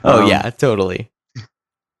 Oh yeah, totally.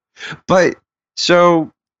 But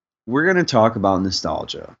so we're gonna talk about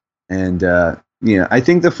nostalgia, and I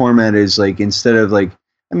think the format is like instead of like,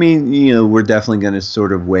 I mean, we're definitely gonna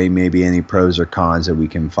sort of weigh maybe any pros or cons that we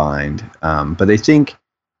can find. But I think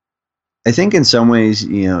in some ways,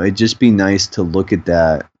 it'd just be nice to look at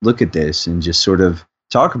this, and just sort of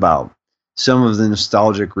talk about some of the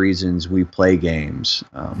nostalgic reasons we play games.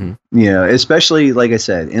 Especially like I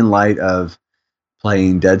said, in light of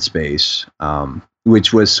playing Dead Space,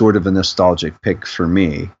 which was sort of a nostalgic pick for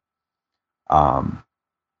me.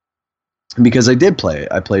 Because I did play it.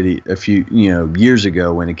 I played it a few, years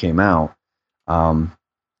ago when it came out.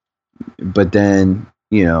 But then,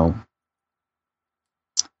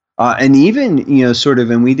 And even sort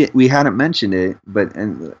of, and we hadn't mentioned it, but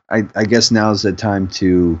and I guess now's the time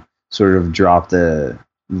to sort of drop the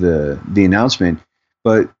announcement.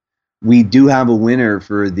 But we do have a winner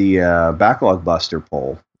for the Backlog Buster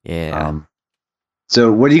poll. Yeah.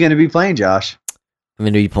 So what are you going to be playing, Josh? I'm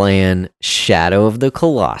going to be playing Shadow of the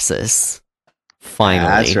Colossus. Finally.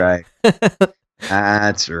 That's right.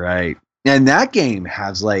 That's right. And that game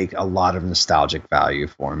has like a lot of nostalgic value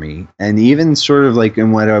for me. And even sort of like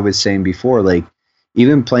in what I was saying before, like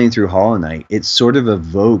even playing through Hollow Knight, it sort of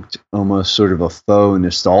evoked almost sort of a faux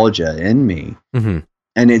nostalgia in me. Mm-hmm.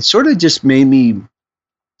 And it sort of just made me,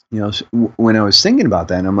 when I was thinking about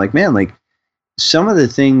that, and I'm like, man, like some of the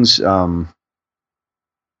things,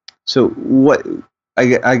 so what,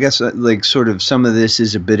 I guess like sort of some of this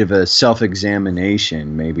is a bit of a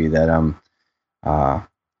self-examination maybe that I'm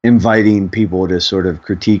inviting people to sort of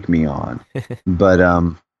critique me on. But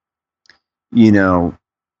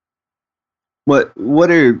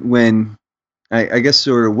what are when I guess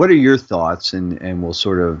sort of what are your thoughts, and we'll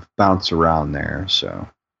sort of bounce around there. So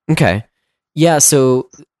okay. Yeah, so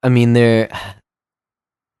I mean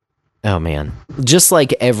oh man. Just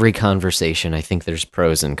like every conversation, I think there's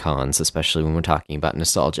pros and cons, especially when we're talking about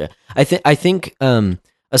nostalgia. I think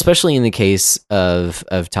especially in the case of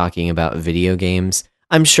talking about video games,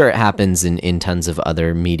 I'm sure it happens in tons of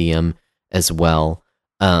other medium as well.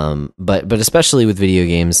 But especially with video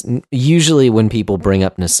games, usually when people bring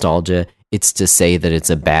up nostalgia, it's to say that it's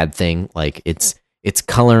a bad thing. Like it's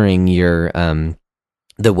coloring your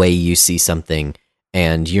the way you see something,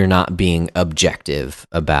 and you're not being objective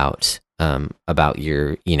about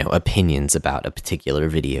your opinions about a particular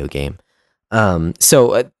video game. And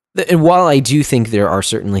while I do think there are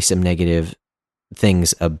certainly some negative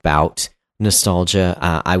things about nostalgia,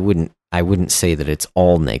 I wouldn't say that it's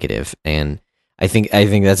all negative, and I think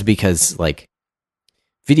that's because like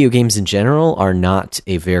video games in general are not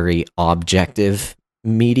a very objective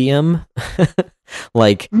medium.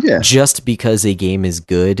 Like just because a game is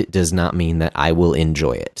good does not mean that I will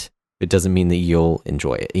enjoy it. It doesn't mean that you'll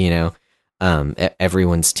enjoy it.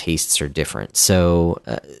 Everyone's tastes are different, so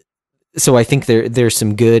I think there's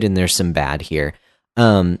some good and there's some bad here.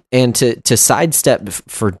 And to sidestep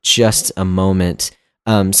for just a moment,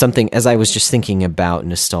 something as I was just thinking about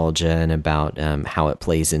nostalgia and about how it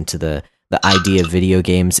plays into the idea of video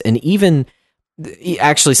games, and even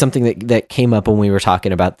actually something that came up when we were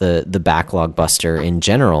talking about the Backlog Buster in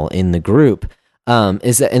general in the group,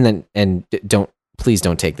 is that please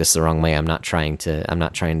don't take this the wrong way. I'm not trying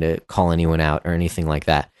to call anyone out or anything like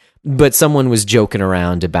that. But someone was joking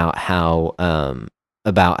around about how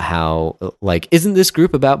like, isn't this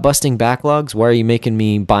group about busting backlogs? Why are you making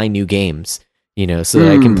me buy new games? So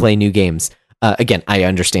that I can play new games. Again, I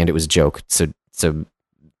understand it was a joke. So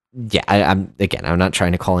yeah, I'm not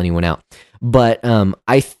trying to call anyone out, but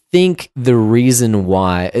I think the reason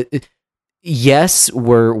why, yes,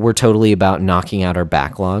 we're totally about knocking out our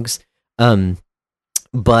backlogs,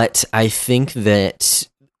 but I think that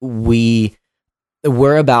we're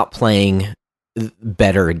about playing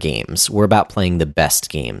better games. We're about playing the best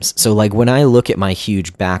games. So like when I look at my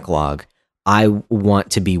huge backlog, I want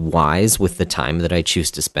to be wise with the time that I choose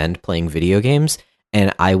to spend playing video games,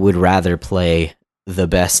 and I would rather play the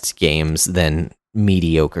best games than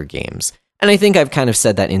mediocre games. And I think I've kind of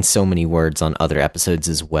said that in so many words on other episodes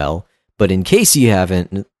as well. But in case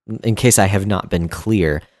I have not been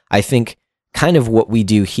clear, I think kind of what we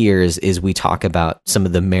do here is we talk about some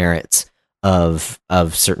of the merits of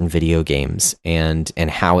certain video games and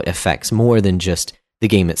how it affects more than just the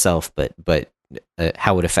game itself, but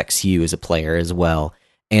how it affects you as a player as well.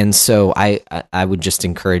 And so I would just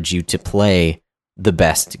encourage you to play the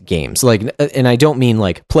best games. Like, and I don't mean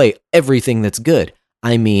like play everything that's good.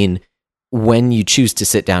 I mean, when you choose to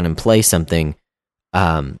sit down and play something,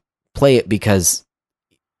 play it because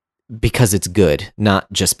it's good,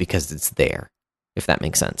 not just because it's there, if that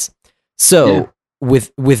makes sense. So yeah.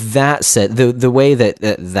 With that said, the way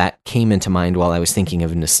that came into mind while I was thinking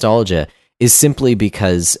of nostalgia is simply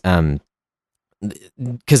because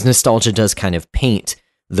nostalgia does kind of paint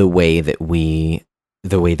the way that we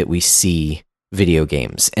see video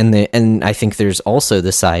games, and I think there's also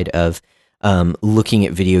the side of looking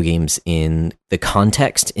at video games in the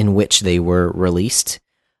context in which they were released.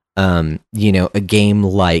 A game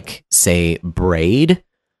like, say, Braid,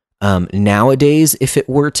 nowadays, if it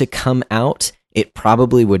were to come out, it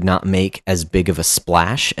probably would not make as big of a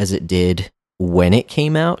splash as it did when it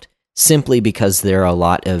came out, simply because there are a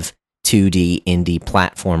lot of 2D indie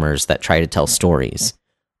platformers that try to tell stories.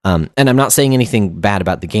 And I'm not saying anything bad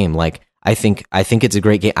about the game. Like, I think it's a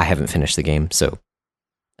great game. I haven't finished the game, so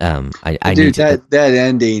I Dude, need to. that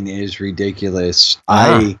ending is ridiculous.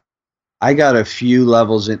 Ah. I got a few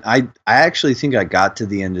levels in. I actually think I got to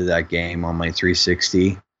the end of that game on my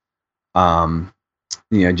 360.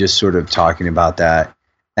 Just sort of talking about that,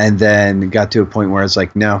 and then got to a point where I was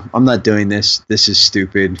like, no, I'm not doing this. This is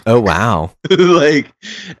stupid. Oh wow. Like,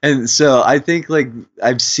 and so I think like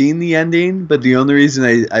I've seen the ending, but the only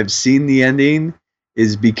reason I've seen the ending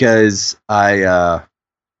is because I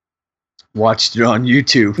watched it on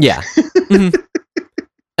YouTube. Yeah. Mhm.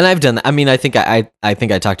 And I've done that. I mean, I think I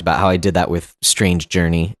talked about how I did that with Strange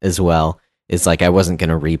Journey as well. It's like I wasn't going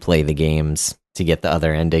to replay the games to get the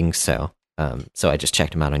other endings, so I just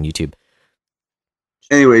checked them out on YouTube.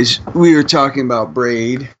 Anyways, we were talking about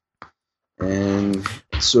Braid, and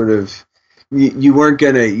sort of you weren't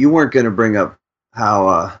gonna bring up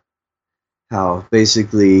how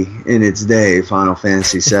basically in its day Final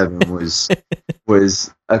Fantasy VII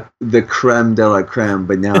was the creme de la creme,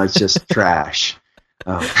 but now it's just trash.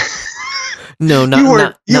 No, you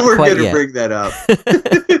weren't quite gonna yet. bring that up.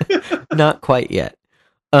 Not quite yet.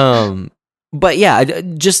 But yeah,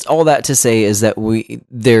 just all that to say is that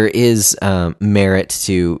there is merit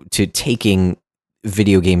to taking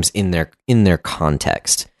video games in their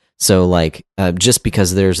context. So like just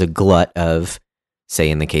because there's a glut of, say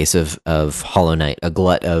in the case of Hollow Knight, a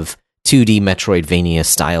glut of 2D Metroidvania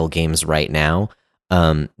style games right now,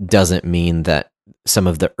 doesn't mean that some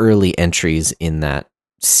of the early entries in that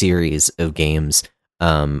series of games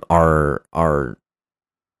are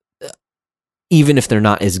even if they're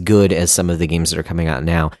not as good as some of the games that are coming out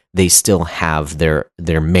now, they still have their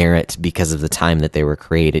merit because of the time that they were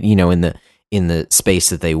created. In the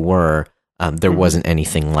space that they were, there wasn't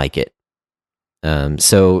anything like it.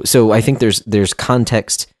 So I think there's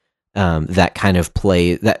context that kind of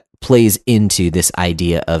plays into this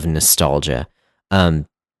idea of nostalgia.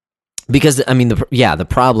 Because I mean the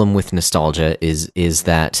problem with nostalgia is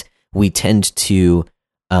that we tend to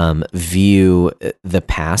view the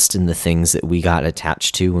past and the things that we got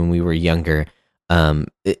attached to when we were younger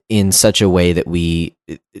in such a way that we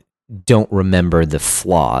don't remember the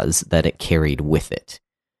flaws that it carried with it.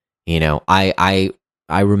 I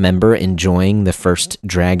remember enjoying the first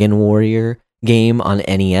Dragon Warrior game on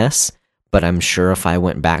NES, but I'm sure if I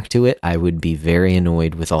went back to it, I would be very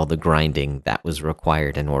annoyed with all the grinding that was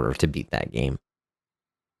required in order to beat that game.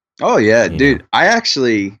 Oh yeah, dude. I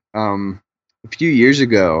actually a few years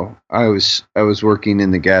ago, I was working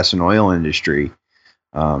in the gas and oil industry,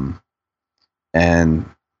 and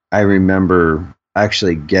I remember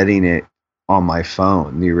actually getting it on my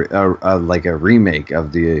phone, like a remake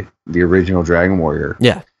of the original Dragon Warrior.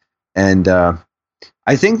 Yeah, and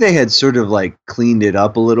I think they had sort of like cleaned it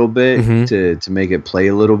up a little bit to make it play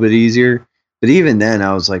a little bit easier. But even then,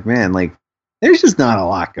 I was like, man, like there's just not a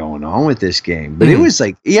lot going on with this game. But it was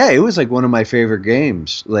like, it was like one of my favorite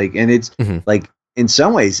games. Like, and it's like in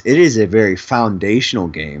some ways, it is a very foundational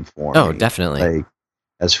game for me. Oh, definitely. Like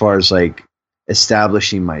as far as like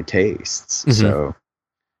establishing my tastes. So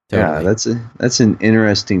totally. yeah, that's an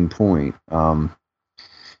interesting point. I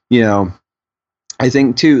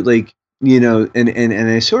think too, like,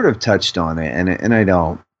 and I sort of touched on it, and I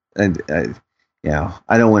don't, I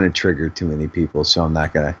don't want to trigger too many people, so I'm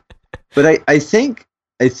not gonna. But I think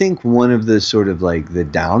one of the sort of like the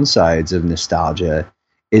downsides of nostalgia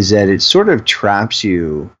is that it sort of traps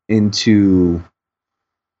you into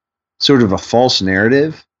sort of a false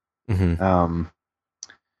narrative,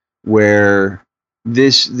 where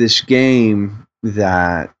this game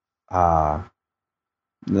that I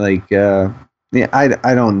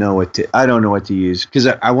don't know what to use, because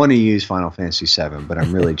I want to use Final Fantasy VII, but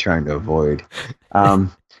I'm really trying to avoid.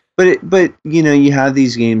 But you have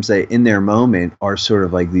these games that in their moment are sort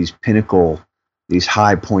of like these pinnacle, these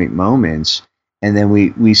high point moments, and then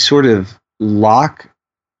we sort of lock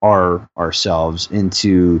ourselves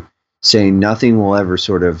into saying nothing will ever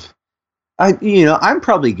sort of. I'm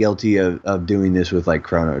probably guilty of doing this with like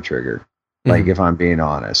Chrono Trigger. Like if I'm being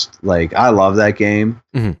honest, like I love that game.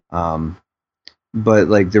 But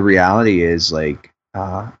like the reality is like,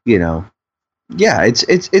 it's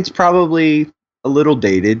probably a little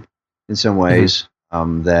dated in some ways,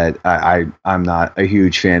 that I'm not a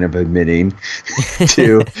huge fan of admitting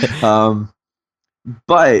to.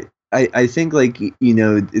 But I think like,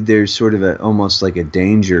 there's sort of almost like a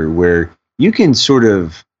danger where you can sort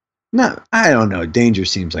of, I don't know, danger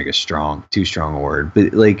seems like too strong a word,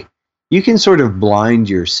 but like you can sort of blind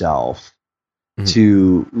yourself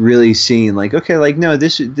to really seeing like, okay, like, no,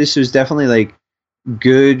 this was definitely like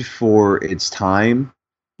good for its time.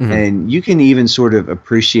 And you can even sort of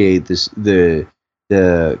appreciate the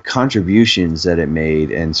the contributions that it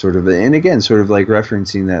made, and sort of, and again, sort of like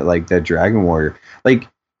referencing that, like that Dragon Warrior, like,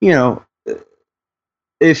 you know,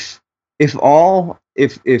 if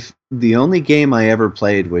if the only game I ever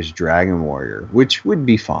played was Dragon Warrior, which would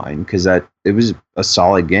be fine because that it was a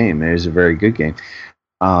solid game, it was a very good game.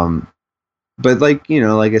 Um, but like, you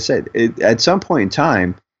know, like I said, at some point in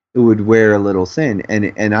time, it would wear a little thin,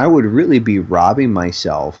 and I would really be robbing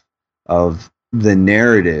myself of the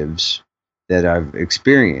narratives that I've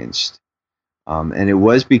experienced. And it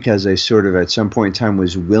was because I sort of at some point in time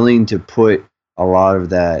was willing to put a lot of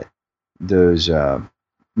those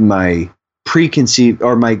my preconceived,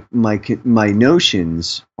 or my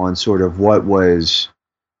notions on sort of what was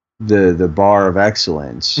the bar of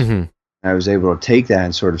excellence. Mm-hmm. I was able to take that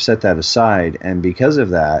and sort of set that aside, and because of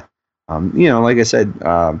that, you know, like I said,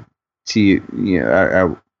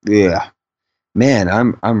 yeah,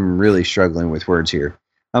 man, I'm really struggling with words here.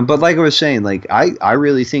 But like I was saying, like I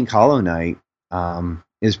really think Hollow Knight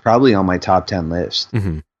is probably on my top 10 list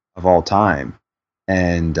Mm-hmm. of all time,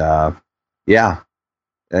 and yeah,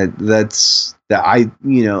 that's that.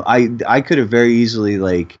 I could have very easily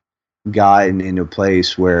like gotten into a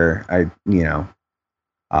place where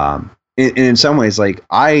in some ways, like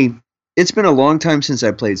it's been a long time since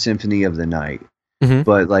I played Symphony of the Night, Mm-hmm.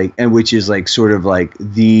 but like, and which is like sort of like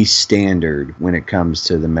the standard when it comes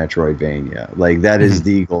to the Metroidvania. Like that is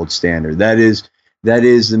the gold standard. That is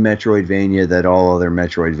the Metroidvania that all other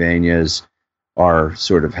Metroidvanias are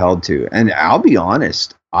sort of held to. And I'll be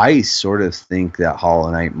honest, I sort of think that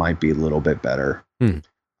Hollow Knight might be a little bit better. Mm.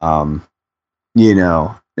 You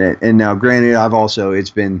know, and now granted, it's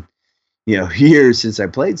been, you know, years since I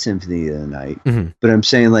played Symphony of the Night, Mm-hmm. but I'm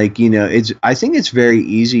saying, like, you know, I think it's very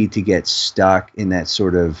easy to get stuck in that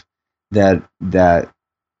sort of that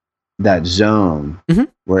zone Mm-hmm.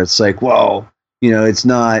 where it's like, well, you know, it's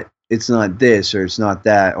not this or it's not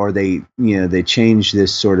that, or they change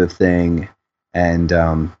this sort of thing,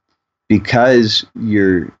 and because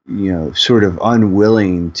you're, you know, sort of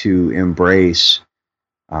unwilling to embrace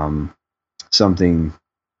something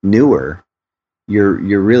newer,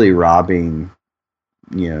 you're really robbing,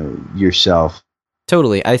 you know, yourself.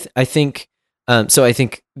 Totally. I think so. I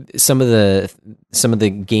think some of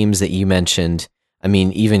the games that you mentioned. I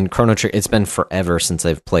mean, even Chrono Trigger. It's been forever since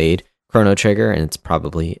I've played Chrono Trigger, and it's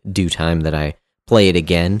probably due time that I play it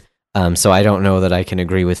again. So I don't know that I can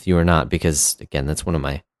agree with you or not, because again, that's one of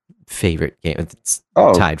my favorite games. It's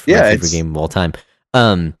tied for my favorite game of all time.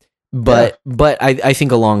 But I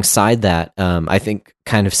think alongside that, I think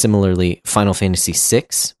kind of similarly, Final Fantasy VI,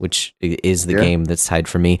 which is the game that's tied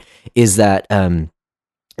for me, is that one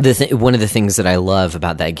of the things that I love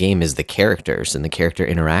about that game is the characters and the character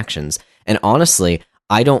interactions. And honestly,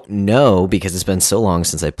 I don't know, because it's been so long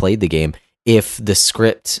since I played the game, if the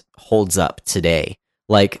script holds up today.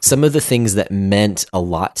 Like, some of the things that meant a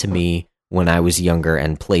lot to me when I was younger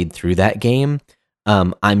and played through that game,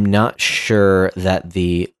 I'm not sure that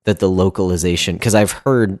the localization, because I've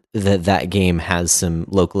heard that game has some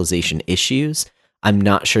localization issues. I'm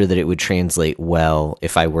not sure that it would translate well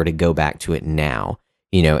if I were to go back to it now,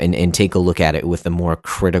 you know, and take a look at it with a more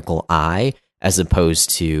critical eye, as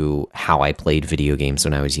opposed to how I played video games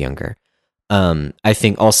when I was younger. I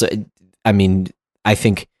think also, I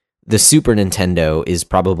think the Super Nintendo is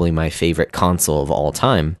probably my favorite console of all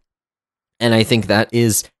time. And I think that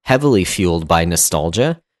is heavily fueled by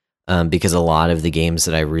nostalgia, because a lot of the games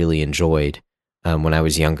that I really enjoyed when I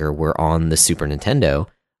was younger were on the Super Nintendo,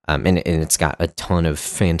 and it's got a ton of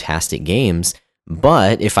fantastic games.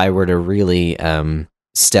 But if I were to really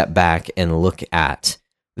step back and look at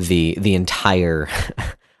the entire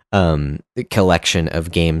collection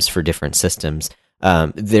of games for different systems,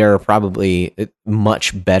 there are probably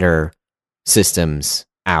much better systems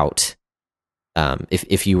out.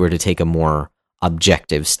 If you were to take a more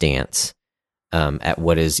objective stance at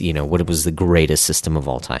what was the greatest system of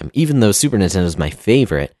all time, even though Super Nintendo is my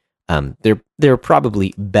favorite, there are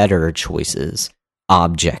probably better choices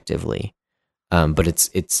objectively. But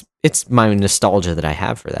it's my nostalgia that I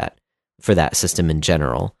have for that system in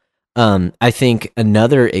general. I think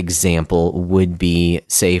another example would be,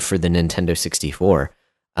 say, for the Nintendo 64.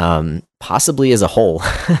 Possibly as a whole,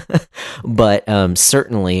 but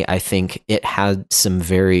certainly I think it had some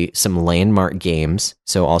landmark games.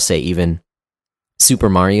 So I'll say even Super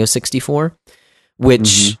Mario 64,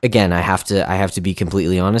 which again, I have to be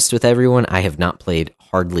completely honest with everyone. I have not played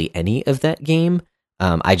hardly any of that game.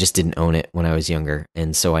 I just didn't own it when I was younger,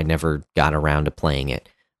 and so I never got around to playing it.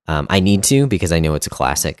 I need to, because I know it's a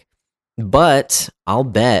classic. But I'll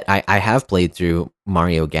bet I have played through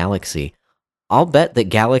Mario Galaxy. I'll bet that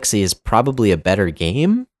Galaxy is probably a better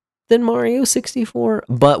game than Mario 64,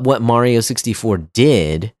 but what Mario 64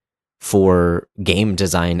 did for game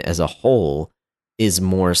design as a whole is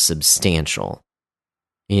more substantial.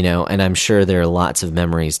 And I'm sure there are lots of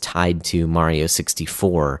memories tied to Mario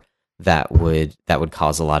 64 that would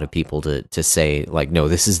cause a lot of people to say, like, no,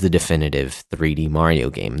 this is the definitive 3D Mario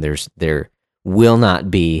game. There will not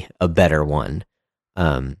be a better one,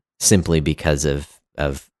 simply because of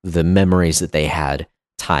the memories that they had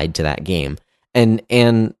tied to that game.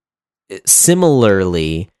 And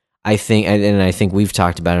similarly, I think we've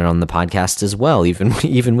talked about it on the podcast as well,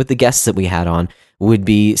 even with the guests that we had on, would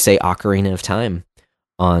be, say, Ocarina of Time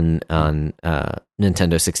on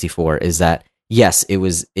Nintendo 64, is that yes,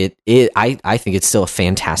 I think it's still a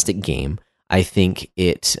fantastic game. I think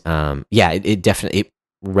it definitely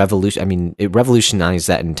revolutionized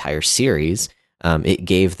that entire series.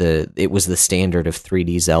 It was the standard of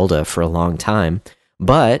 3D Zelda for a long time.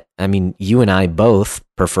 But I mean, you and I both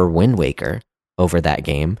prefer Wind Waker over that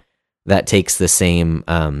game. That takes the same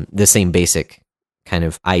basic kind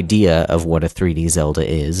of idea of what a 3D Zelda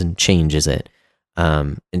is and changes it.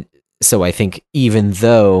 And so I think even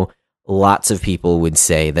though lots of people would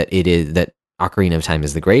say that that Ocarina of Time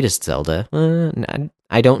is the greatest Zelda,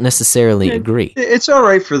 I don't necessarily agree. It's all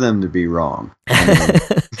right for them to be wrong.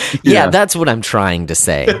 Yeah, that's what I'm trying to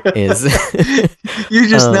say. Is you're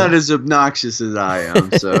just not as obnoxious as I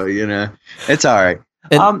am, so it's all right.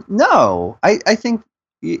 No, I think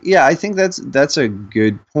that's a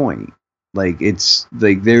good point. Like, it's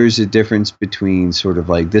like there's a difference between sort of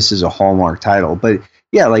like this is a Hallmark title, but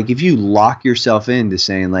yeah, like if you lock yourself into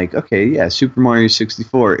saying like, okay, yeah, Super Mario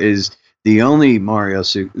 64 is the only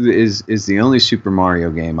is the only Super Mario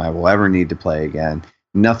game I will ever need to play again.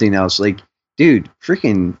 Nothing else. Like, dude,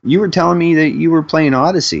 freaking, you were telling me that you were playing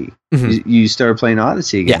Odyssey. Mm-hmm. You started playing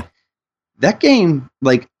Odyssey again. Yeah. That game,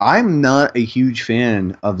 like, I'm not a huge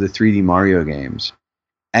fan of the 3D Mario games,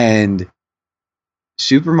 and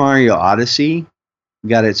Super Mario Odyssey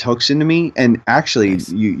got its hooks into me. And actually, nice.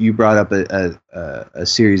 you brought up a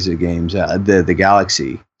series of games, the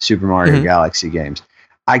Galaxy, Super Mario Galaxy games.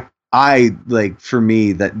 I like, for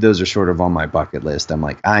me, that those are sort of on my bucket list. I'm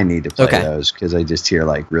like, I need to play those because I just hear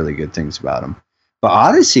like really good things about them. But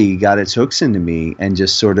Odyssey got its hooks into me, and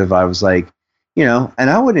just sort of, I was like, and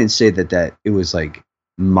I wouldn't say that it was like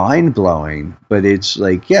mind blowing, but it's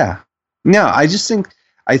like, yeah, no, I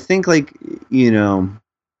think like,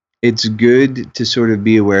 it's good to sort of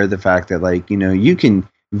be aware of the fact that, like, you can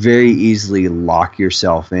very easily lock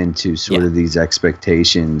yourself into sort of these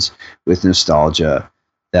expectations with nostalgia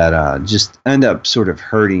that just end up sort of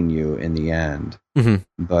hurting you in the end.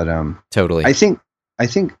 Mm-hmm. But totally, I think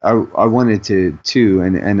I wanted to too,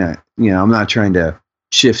 and I'm not trying to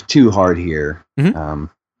shift too hard here,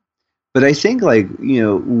 but I think, like,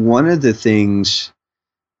 one of the things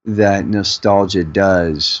that nostalgia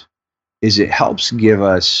does is it helps give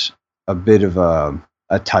us a bit of a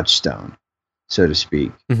touchstone, so to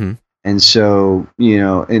speak. Mm-hmm. And so,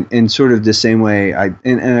 in sort of the same way, I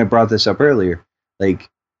brought this up earlier, like,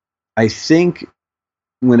 I think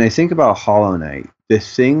when I think about Hollow Knight, the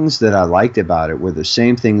things that I liked about it were the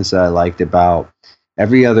same things that I liked about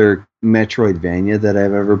every other Metroidvania that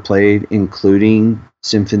I've ever played, including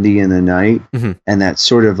Symphony in the Night. Mm-hmm. And that's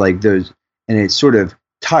sort of like those, and it sort of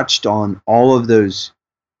touched on all of those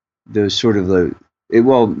sort of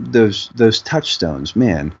those touchstones.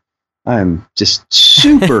 Man, I'm just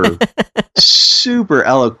super, super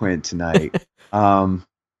eloquent tonight.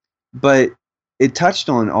 But it touched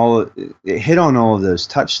on it hit on all of those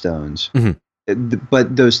touchstones. Mm-hmm.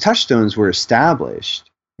 But those touchstones were established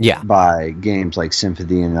by games like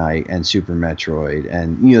Symphony of the Night and Super Metroid,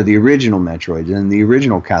 and the original Metroid and the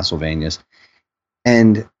original Castlevanias.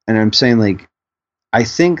 And I'm saying, like, I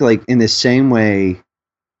think, like, in the same way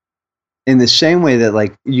that,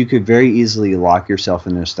 like, you could very easily lock yourself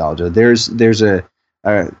in nostalgia. There's a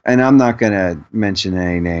and I'm not going to mention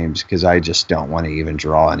any names because I just don't want to even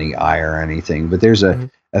draw any eye or anything. But there's a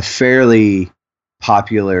fairly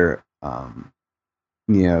popular,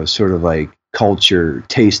 sort of like culture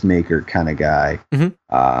tastemaker kind of guy.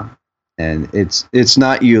 Mm-hmm. And it's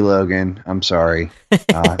not you, Logan. I'm sorry.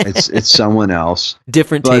 It's someone else.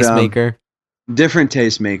 Different tastemaker. Different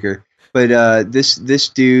tastemaker. But this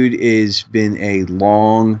dude has been a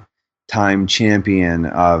long time champion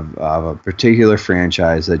of a particular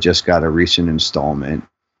franchise that just got a recent installment,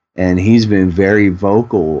 and he's been very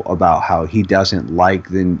vocal about how he doesn't like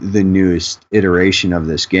the newest iteration of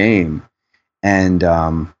this game, and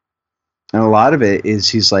a lot of it is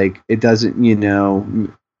he's like, it doesn't,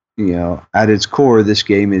 at its core, this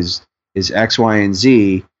game is X, Y, and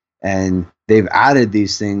Z, and they've added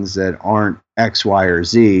these things that aren't X, Y, or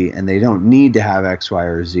Z, and they don't need to have X, Y,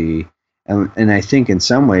 or Z. And I think in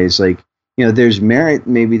some ways, like, there's merit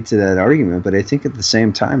maybe to that argument, but I think at the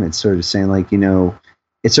same time, it's sort of saying like,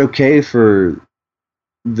 it's okay for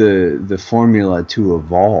the formula to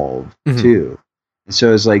evolve too. And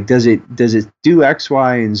so it's like, does it do X,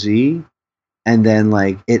 Y, and Z, and then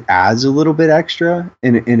like it adds a little bit extra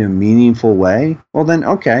in a meaningful way? Well, then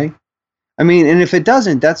okay. I mean, and if it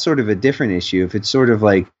doesn't, that's sort of a different issue. If it's sort of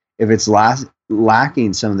like, if it's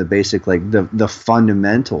lacking some of the basic, like the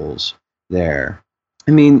fundamentals there.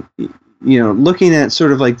 I mean, looking at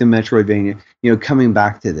sort of like the Metroidvania, coming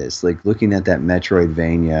back to this, like looking at that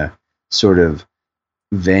Metroidvania sort of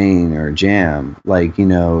vein or jam, like,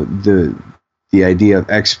 the idea of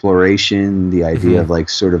exploration, the idea of like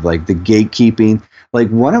sort of like the gatekeeping. Like,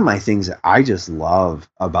 one of my things that I just love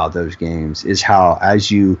about those games is how, as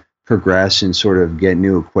you progress and sort of get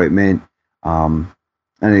new equipment, and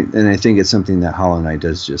I think it's something that Hollow Knight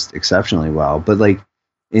does just exceptionally well. But like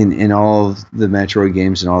in all of the Metroid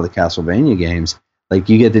games and all the Castlevania games, like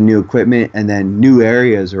you get the new equipment and then new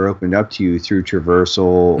areas are opened up to you through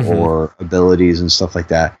traversal or abilities and stuff like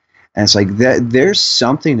that. And it's like that. There's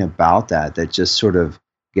something about that just sort of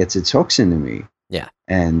gets its hooks into me. Yeah.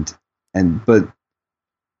 And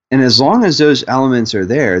as long as those elements are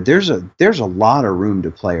there, there's a lot of room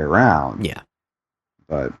to play around. Yeah.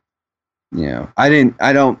 But I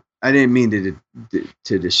didn't mean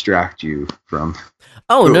to distract you from.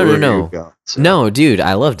 Oh, no. So. No, dude,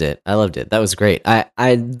 I loved it. That was great.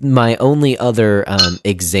 My only other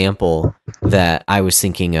example that I was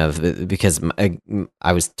thinking of, because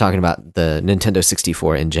I was talking about the Nintendo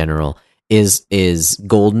 64 in general, is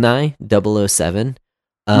GoldenEye 007.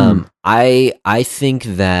 I think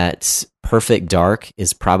that Perfect Dark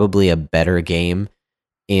is probably a better game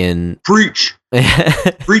in freaking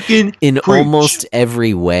almost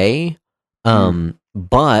every way.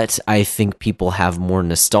 But I think people have more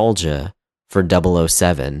nostalgia for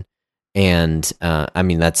 007. And I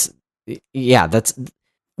mean, that's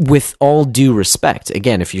with all due respect.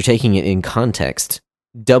 Again, if you're taking it in context,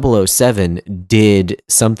 007 did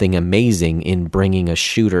something amazing in bringing a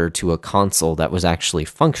shooter to a console that was actually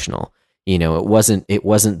functional. It wasn't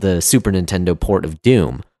the Super Nintendo port of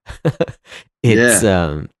Doom.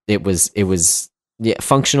 It was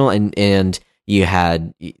functional, and you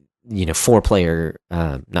had 4-player,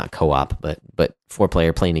 not co-op, but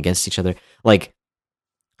 4-player playing against each other. Like,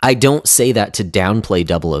 I don't say that to downplay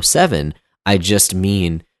 007. I just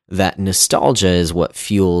mean that nostalgia is what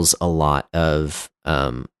fuels a lot of,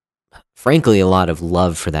 frankly, a lot of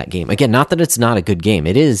love for that game. Again, not that it's not a good game.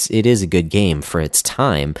 It is a good game for its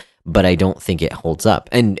time, but I don't think it holds up.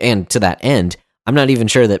 And to that end, I'm not even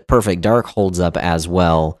sure that Perfect Dark holds up as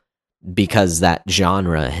well, because that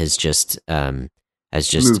genre has just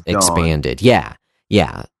expanded. On.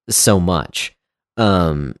 Yeah, so much.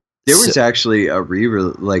 There was actually a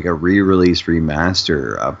re-release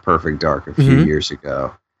remaster of Perfect Dark a few years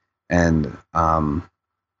ago, and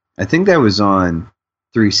I think that was on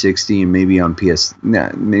 360 and maybe on PS. No,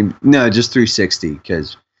 just 360,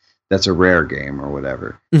 because that's a rare game or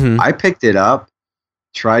whatever. I picked it up,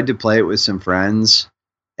 tried to play it with some friends,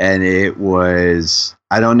 and it was,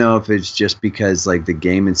 I don't know if it's just because like the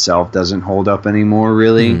game itself doesn't hold up anymore,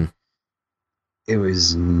 really. It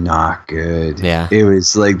was not good. Yeah. It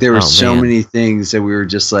was like, there were so many things that we were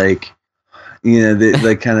just like,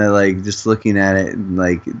 like kind of like just looking at it and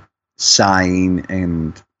like sighing,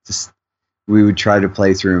 and just, we would try to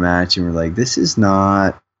play through a match and we're like, this is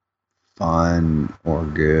not fun or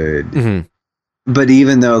good. But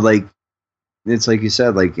even though, like, it's like you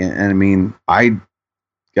said, like, and I mean, I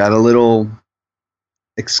got a little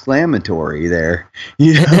exclamatory there,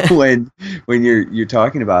 when you're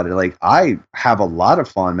talking about it. Like, I have a lot of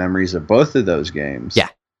fond memories of both of those games. Yeah.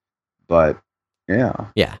 But yeah,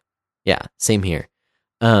 same here.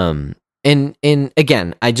 And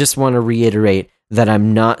again, I just want to reiterate that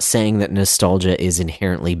I'm not saying that nostalgia is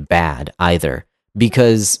inherently bad either,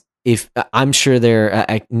 because if I'm sure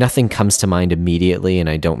nothing comes to mind immediately, and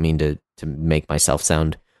I don't mean to make myself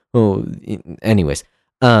sound, anyways,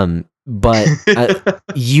 but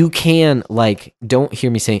you can, like, don't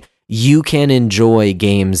hear me saying, you can enjoy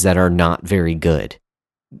games that are not very good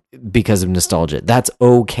because of nostalgia. That's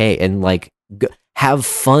okay, and like, have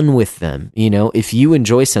fun with them. If you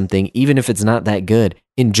enjoy something, even if it's not that good,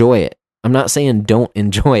 enjoy it. I'm not saying don't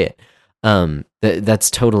enjoy it.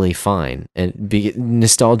 That's totally fine. And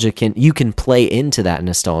nostalgia you can play into that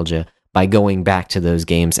nostalgia by going back to those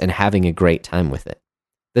games and having a great time with it.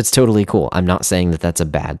 That's totally cool. I'm not saying that that's a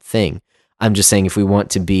bad thing. I'm just saying, if we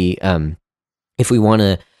want to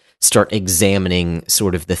start examining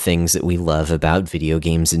sort of the things that we love about video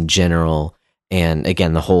games in general. And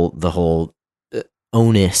again, the whole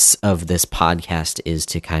onus of this podcast is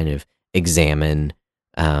to kind of examine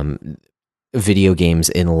video games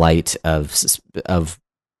in light of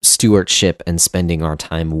stewardship and spending our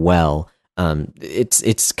time well.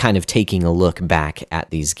 It's kind of taking a look back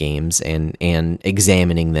at these games and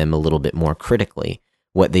examining them a little bit more critically,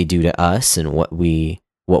 what they do to us and what we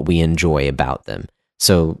enjoy about them.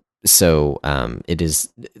 So it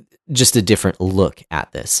is just a different look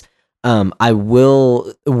at this.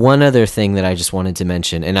 One other thing that I just wanted to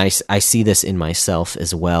mention, and I see this in myself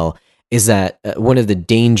as well, is that one of the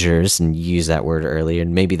dangers, and you used that word earlier,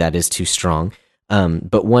 and maybe that is too strong,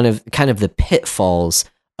 but one of kind of the pitfalls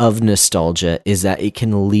of nostalgia is that it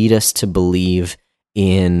can lead us to believe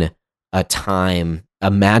in a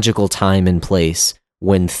magical time and place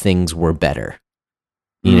when things were better,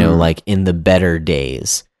 like in the better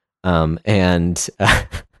days. And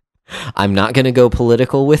I'm not going to go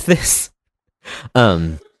political with this,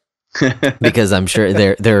 because I'm sure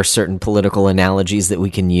there are certain political analogies that we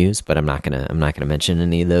can use, but I'm not gonna mention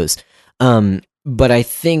any of those. But I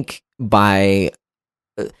think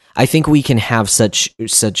we can have such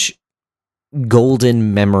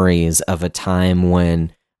golden memories of a time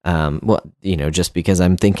when, just because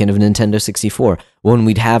I'm thinking of Nintendo 64, when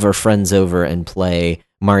we'd have our friends over and play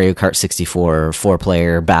Mario Kart 64 or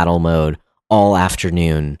 4-player battle mode all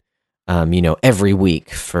afternoon, every week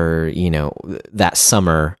for, that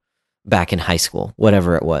summer back in high school,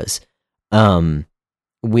 whatever it was.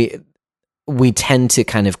 We tend to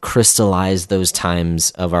kind of crystallize those times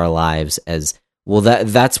of our lives as, well,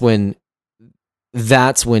 that's when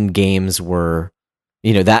games were,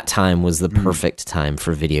 that time was the perfect time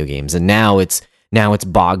for video games. And now it's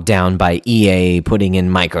bogged down by EA putting in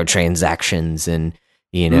microtransactions and,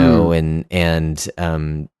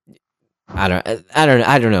 I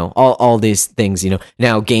don't know, all these things,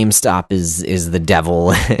 now GameStop is the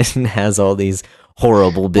devil and has all these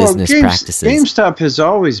horrible business practices. GameStop has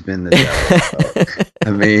always been the devil.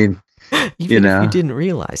 I mean, even if you didn't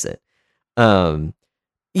realize it.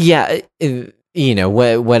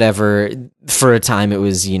 Whatever. For a time it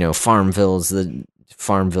was, Farmville's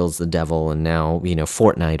the devil, and now,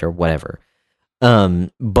 Fortnite or whatever.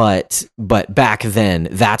 But back then,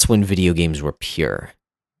 that's when video games were pure.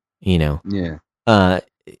 Yeah.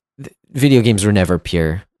 Video games were never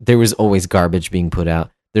pure. There was always garbage being put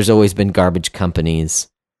out. There's always been garbage companies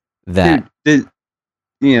that, and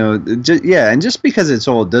just because it's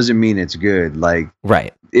old doesn't mean it's good. Like,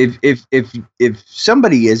 right. If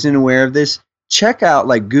somebody isn't aware of this, check out,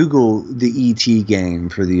 like, Google the ET game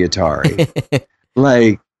for the Atari.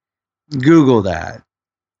 Like, Google that.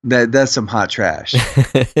 That's some hot trash.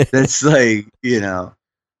 That's like,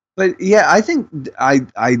 But yeah, I think I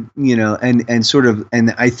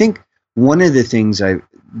think one of the things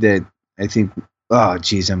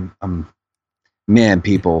man,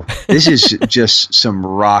 people, this is just some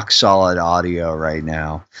rock solid audio right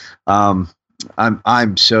now.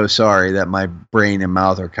 I'm so sorry that my brain and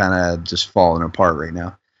mouth are kind of just falling apart right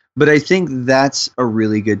now. But I think that's a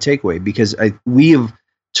really good takeaway, because we have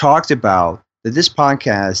talked about that this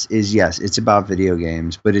podcast is, yes, it's about video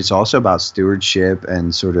games, but it's also about stewardship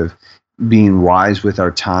and sort of being wise with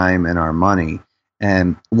our time and our money.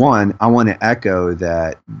 And one, I want to echo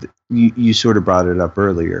that you sort of brought it up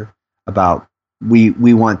earlier about we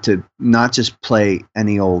want to not just play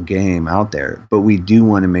any old game out there, but we do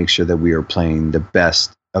want to make sure that we are playing the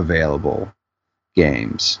best available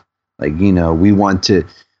games. Like, we want to,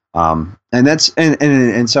 and that's, and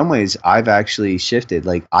in some ways I've actually shifted.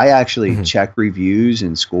 Like, I actually check reviews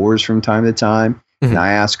and scores from time to time, and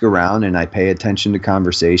I ask around and I pay attention to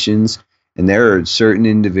conversations. And there are certain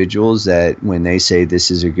individuals that when they say this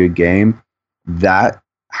is a good game, that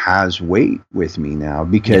has weight with me now,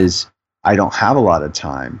 because I don't have a lot of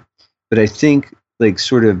time. But I think, like,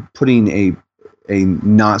 sort of putting a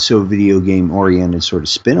not so video game oriented sort of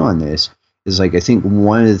spin on this is, like, I think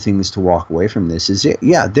one of the things to walk away from this is,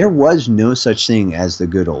 there was no such thing as the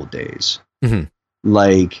good old days.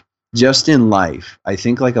 Like, just in life, I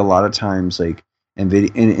think, like, a lot of times, like,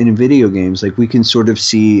 in video games, like, we can sort of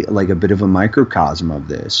see, like, a bit of a microcosm of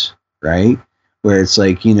this, right? Where it's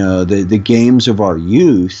like, the games of our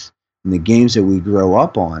youth and the games that we grow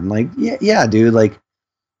up on, like, dude, like,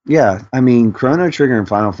 I mean, Chrono Trigger and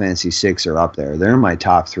Final Fantasy VI are up there. They're in my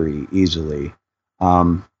top 3 easily.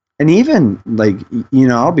 And even, like,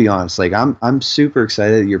 I'll be honest, like, I'm super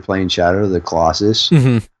excited that you're playing Shadow of the Colossus.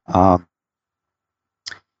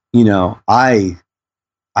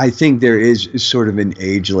 I think there is sort of an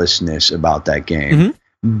agelessness about that game,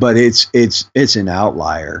 but it's an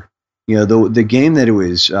outlier. the game that it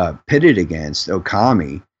was pitted against,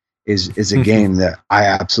 Okami, is a game that I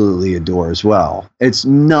absolutely adore as well. It's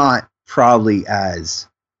not probably as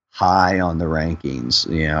high on the rankings.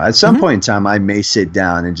 At some point in time, I may sit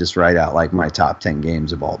down and just write out like my top 10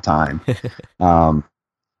 games of all time.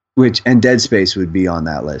 And Dead Space would be on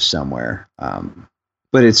that list somewhere.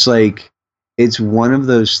 But it's like, it's one of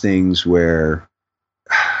those things where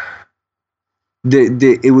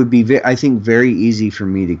it would be, I think, very easy for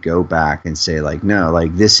me to go back and say like, no,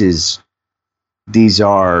 like this is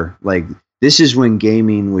when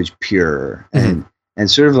gaming was pure. And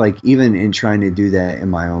sort of like, even in trying to do that in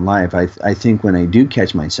my own life, I think when I do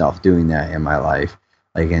catch myself doing that in my life,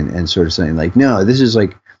 like, and sort of saying like, no, this is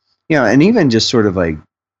like, and even just sort of like,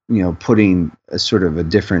 putting a sort of a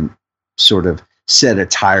different sort of set of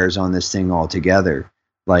tires on this thing altogether.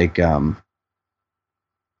 Like, the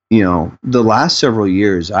last several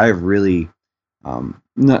years, I have really,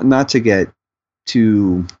 not to get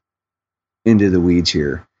too into the weeds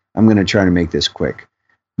here, I'm going to try to make this quick.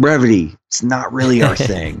 Brevity, it's not really our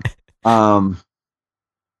thing.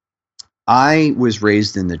 I was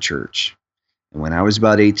raised in the church. And when I was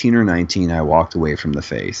about 18 or 19, I walked away from the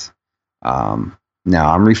faith.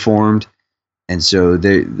 Now I'm Reformed. And so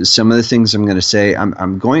some of the things I'm going to say,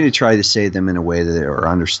 I'm going to try to say them in a way that are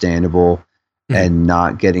understandable and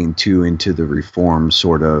not getting too into the Reformed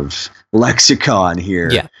sort of lexicon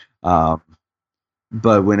here. Yeah.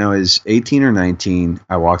 But when I was 18 or 19,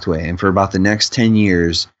 I walked away. And for about the next 10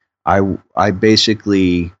 years, I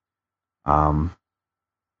basically, I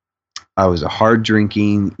was a hard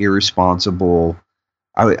drinking, irresponsible.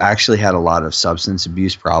 I actually had a lot of substance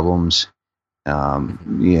abuse problems.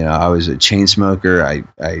 I was a chain smoker.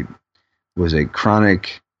 I was a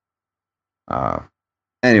chronic,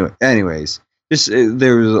 anyways,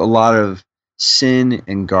 there was a lot of sin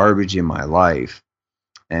and garbage in my life.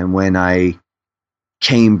 And when I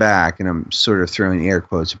came back, and I'm sort of throwing air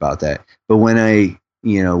quotes about that, but when I,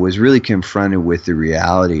 was really confronted with the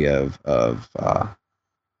reality of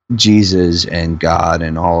Jesus and God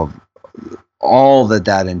and all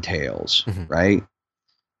that entails, right?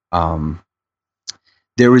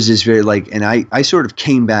 There was this very and I sort of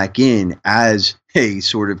came back in as a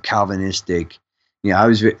sort of Calvinistic, I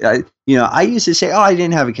used to say, oh, I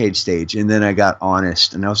didn't have a cage stage. And then I got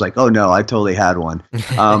honest and I was like, oh no, I totally had one.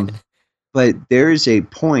 But there is a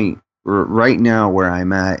point right now where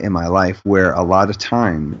I'm at in my life where a lot of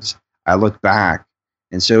times I look back.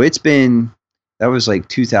 And so that was like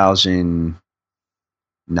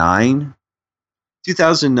 2009.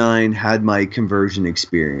 2009 had my conversion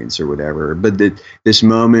experience or whatever, but this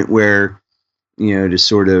moment where, to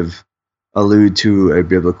sort of allude to a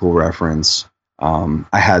biblical reference, I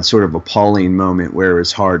had sort of a Pauline moment where it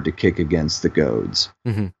was hard to kick against the goads,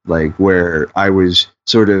 like where I was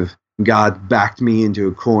sort of, God backed me into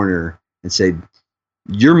a corner and said,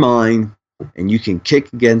 you're mine and you can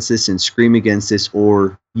kick against this and scream against this,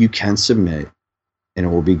 or you can submit and it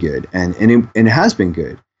will be good. And it has been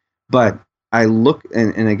good. But I look,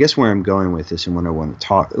 and I guess where I'm going with this and what I want to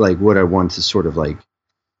talk, like what I want to sort of like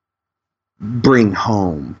bring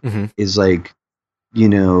home is like,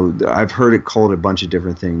 I've heard it called a bunch of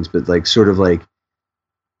different things, but like sort of like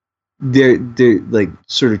they're like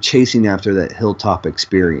sort of chasing after that hilltop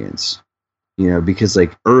experience, because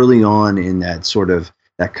like early on in that sort of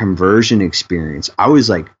that conversion experience, I was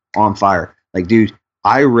like on fire. Like, dude,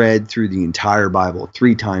 I read through the entire Bible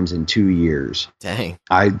 3 times in 2 years. Dang.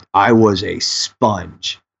 I was a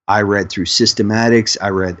sponge. I read through systematics. I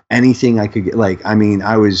read anything I could get. Like, I mean,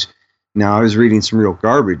 I was reading some real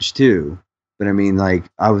garbage too. But I mean, like,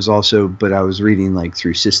 I was reading like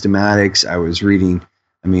through systematics. I was reading,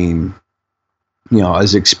 I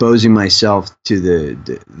was exposing myself to the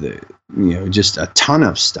just a ton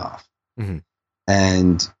of stuff.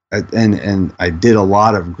 And I did a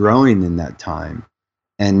lot of growing in that time.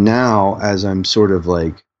 And now, as I'm sort of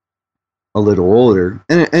like a little older,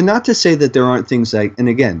 and not to say that there aren't things like, and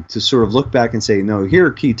again, to sort of look back and say, no, here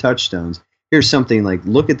are key touchstones. Here's something like,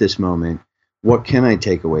 look at this moment. What can I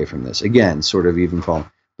take away from this? Again, sort of even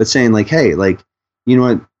but saying like, hey, like, you know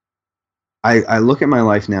what? I look at my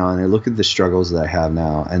life now and I look at the struggles that I have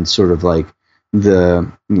now and sort of like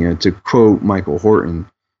to quote Michael Horton,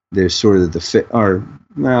 there's sort of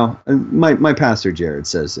my pastor Jared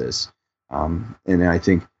says this. And I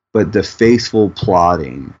think, but the faithful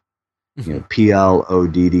plodding,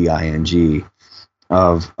 PLODDING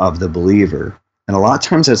of the believer. And a lot of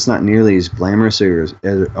times that's not nearly as glamorous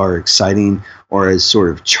or exciting or as sort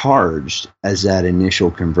of charged as that initial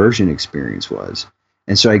conversion experience was.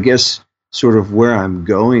 And so I guess sort of where I'm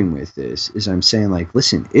going with this is I'm saying like,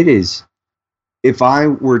 listen, it is if I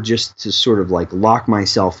were just to sort of like lock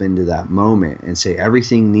myself into that moment and say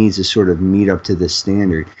everything needs to sort of meet up to this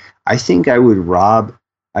standard, I think I would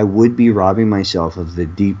be robbing myself of the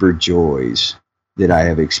deeper joys that I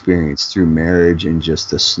have experienced through marriage and just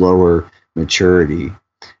the slower maturity.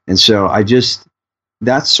 And so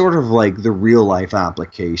that's sort of like the real life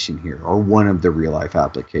application here, or one of the real life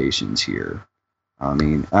applications here. I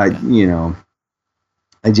mean, I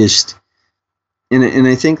just, and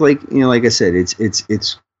I think, like, like I said,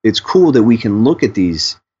 it's cool that we can look at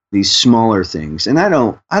these smaller things. And I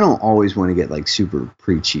don't always want to get like super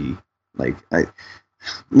preachy. Like,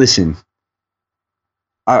 listen,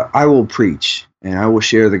 I will preach and I will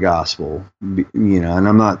share the gospel, and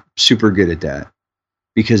I'm not super good at that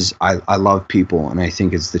because I love people and I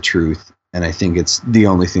think it's the truth and I think it's the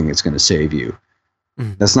only thing that's going to save you.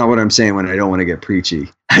 Mm-hmm. That's not what I'm saying when I don't want to get preachy.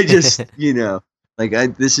 I just,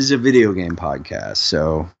 this is a video game podcast.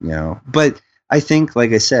 So, but I think,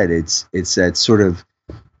 like I said, it's that sort of,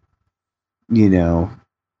 yeah.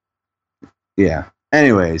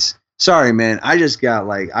 Anyways. Sorry, man. I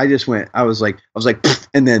was like,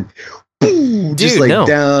 and then just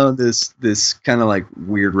down this kind of like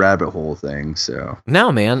weird rabbit hole thing. So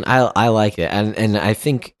no, man, I like it, and I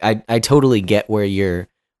think I totally get where you're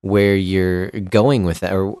going with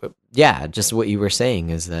that, or yeah, just what you were saying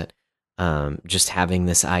is that just having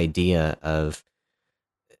this idea of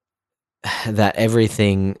that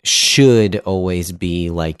everything should always be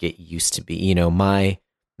like it used to be.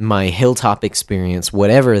 My hilltop experience,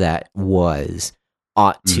 whatever that was,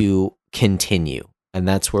 ought to continue. And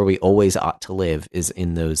that's where we always ought to live, is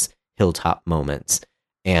in those hilltop moments.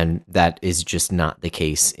 And that is just not the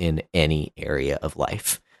case in any area of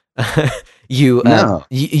life. You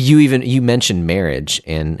mentioned marriage,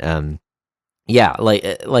 and yeah,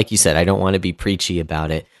 like you said, I don't want to be preachy about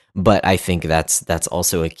it, but I think that's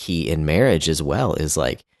also a key in marriage as well, is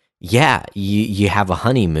like, yeah, you have a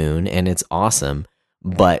honeymoon and it's awesome,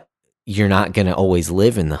 but you're not going to always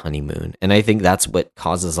live in the honeymoon. And I think that's what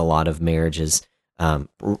causes a lot of marriages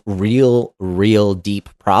real deep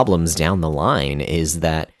problems down the line, is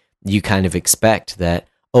that you kind of expect that,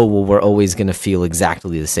 oh, well, we're always going to feel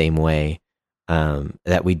exactly the same way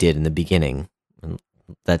that we did in the beginning. And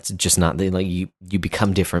that's just not, like, you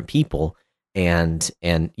become different people, and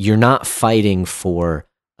you're not fighting for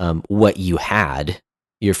what you had,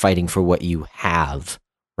 you're fighting for what you have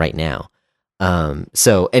right now.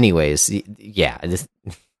 So anyways, yeah,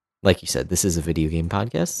 like you said, this is a video game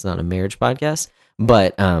podcast. It's not a marriage podcast,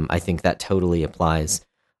 but I think that totally applies.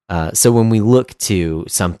 So when we look to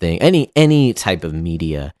something, any type of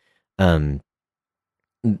media, but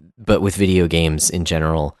with video games in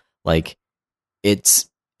general, like,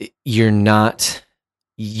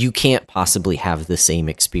 you can't possibly have the same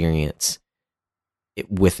experience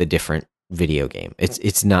with a different video game.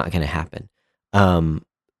 It's not going to happen.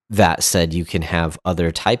 That said, you can have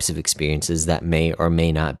other types of experiences that may or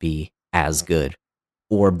may not be as good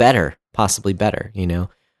or better, possibly better,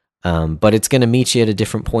 but it's going to meet you at a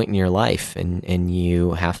different point in your life, and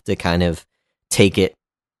you have to kind of take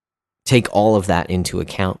all of that into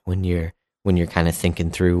account when you're kind of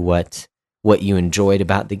thinking through what you enjoyed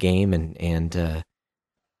about the game and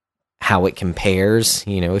how it compares,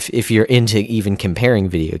 if you're into even comparing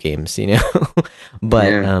video games,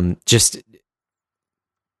 but yeah. Just,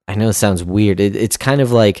 I know it sounds weird. It's kind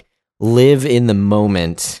of like, live in the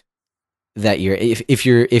moment that if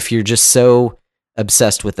you're just so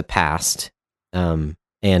obsessed with the past, and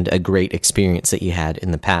a great experience that you had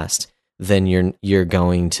in the past, then you're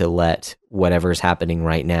going to let whatever's happening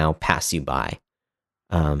right now pass you by.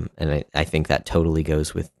 And I think that totally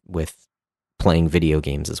goes with playing video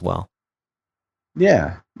games as well.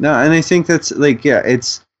 Yeah, no, and I think that's like, yeah,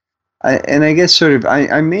 I guess sort of,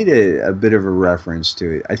 I made a bit of a reference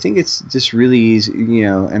to it. I think it's just really easy,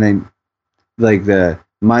 and I like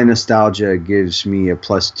my nostalgia gives me a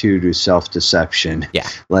 +2 to self-deception. Yeah.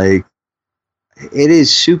 Like, it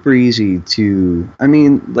is super easy to, I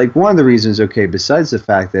mean, like, one of the reasons, okay, besides the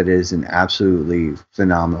fact that it is an absolutely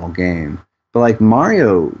phenomenal game, but like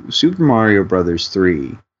Super Mario Brothers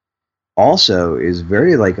 3 also is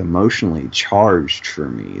very, like, emotionally charged for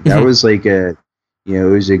me. That was like it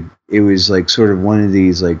was like sort of one of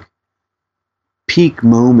these, like, peak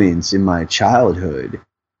moments in my childhood.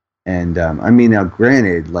 And I mean, now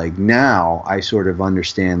granted, like, now I sort of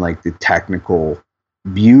understand, like, the technical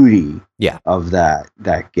beauty of that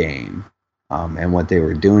game, and what they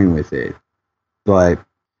were doing with it. But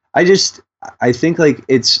I think, like,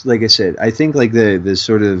 it's, like I said, I think, like, the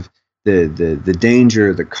sort of the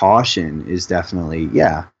danger, the caution is definitely,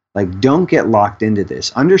 like, don't get locked into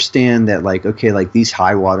this. Understand that, like, okay, like, these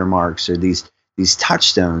high water marks or these these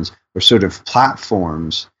touchstones or sort of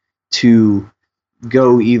platforms to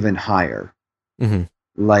go even higher. Mm-hmm.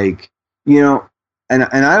 Like, and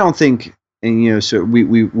I don't think, and so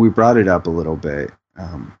we brought it up a little bit,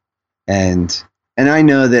 and I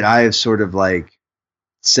know that I have sort of like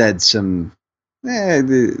said some,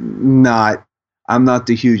 not, I'm not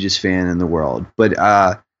the hugest fan in the world, but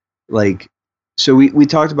like, so we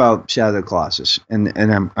talked about Shadow of the Colossus, and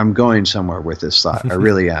I'm going somewhere with this thought. I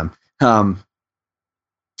really am.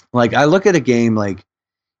 Like, I look at a game like,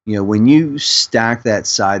 when you stack that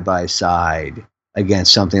side by side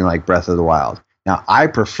against something like Breath of the Wild. Now, I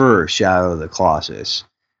prefer Shadow of the Colossus,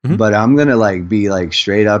 but I'm gonna like be like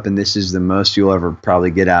straight up, and this is the most you'll ever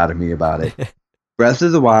probably get out of me about it. Breath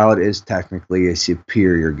of the Wild is technically a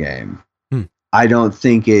superior game. I don't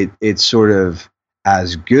think it's sort of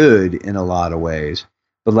as good in a lot of ways,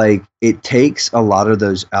 but like it takes a lot of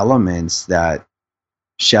those elements that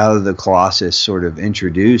Shadow of the Colossus sort of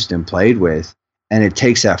introduced and played with, and it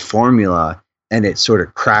takes that formula and it sort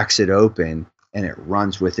of cracks it open and it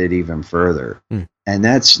runs with it even further. And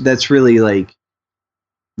that's really like,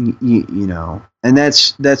 and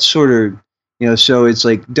that's sort of, so it's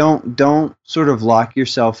like, don't sort of lock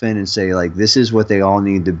yourself in and say like, this is what they all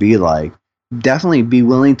need to be like. Definitely be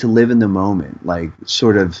willing to live in the moment, like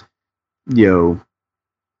sort of,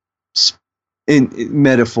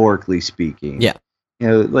 metaphorically speaking. Yeah.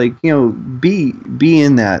 Like, be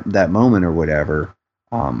in that moment or whatever.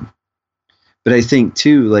 But I think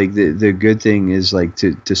too, like the good thing is like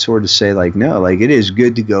to sort of say like, no, like it is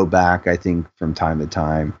good to go back, I think, from time to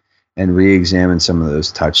time and re-examine some of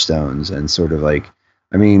those touchstones and sort of like,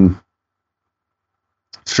 I mean,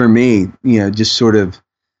 for me, just sort of,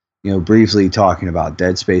 briefly talking about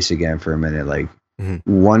Dead Space again for a minute, like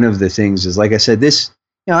one of the things is, like I said, this,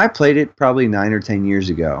 I played it probably 9 or 10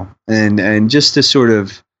 years ago, and just to sort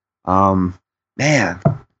of, man,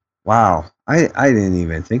 wow, I didn't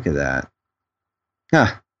even think of that. Huh.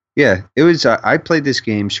 Yeah, it was. I played this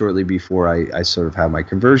game shortly before I sort of had my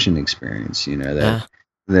conversion experience. How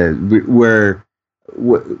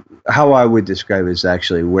I would describe it is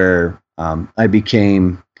actually where I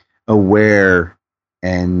became aware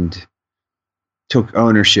and took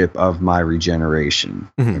ownership of my regeneration.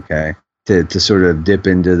 Okay, to sort of dip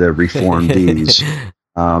into the reformed D's.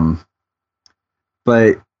 But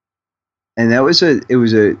and that was it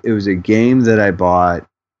was a game that I bought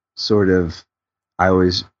sort of. I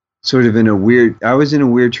was in a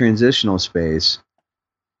weird transitional space,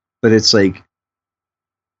 but it's like,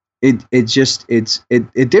 it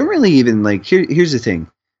didn't really even like, here's the thing.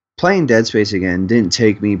 Playing Dead Space again didn't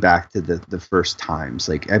take me back to the first times.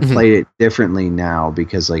 Like I played it differently now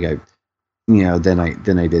because like than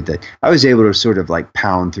I did that. I was able to sort of like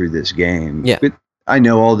pound through this game. Yeah. But I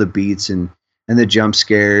know all the beats and the jump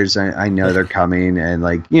scares. I know they're coming, and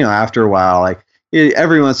like, after a while, like,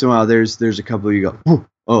 every once in a while, there's a couple you go,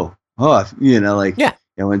 oh, like, yeah,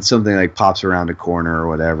 when something like pops around a corner or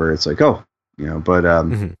whatever, it's like, oh, but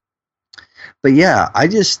yeah, I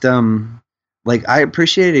just like, I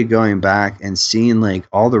appreciated going back and seeing like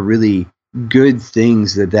all the really good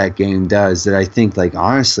things that game does. That I think, like,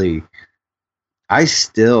 honestly, I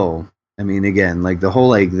mean, again, like the whole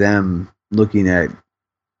like them looking at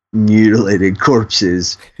mutilated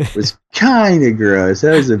corpses was kind of gross.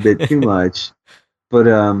 That was a bit too much. But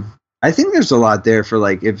I think there's a lot there for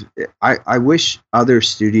like, if I wish other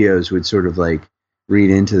studios would sort of like read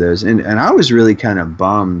into those, and I was really kind of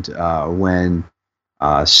bummed when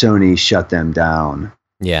Sony shut them down.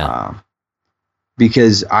 Yeah,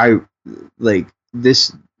 because I like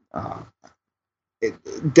this.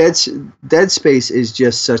 Dead Space is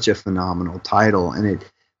just such a phenomenal title, and it,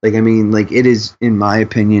 like, I mean, like, it is, in my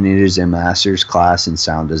opinion, it is a master's class in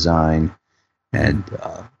sound design, and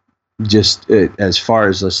just as far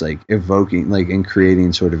as just like evoking, like, and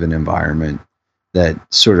creating sort of an environment that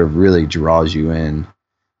sort of really draws you in,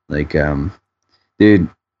 like, dude.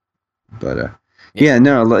 But yeah,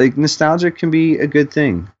 no, like, nostalgia can be a good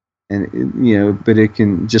thing, and but it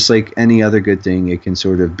can, just like any other good thing, it can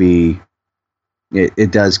sort of be,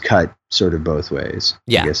 it does cut sort of both ways.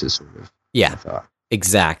 Yeah, I guess is sort of my thought.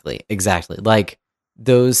 Exactly. Like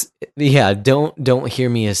those. Yeah, don't hear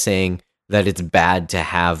me as saying that it's bad to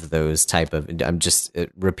have those type of, I'm just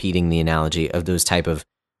repeating the analogy of those type of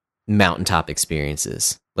mountaintop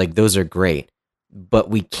experiences. Like, those are great, but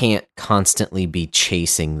we can't constantly be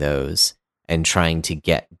chasing those and trying to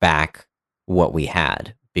get back what we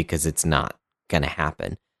had, because it's not going to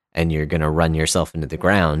happen. And you're going to run yourself into the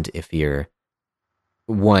ground if you're,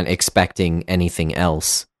 one, expecting anything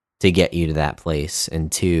else to get you to that place, and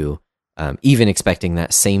two, even expecting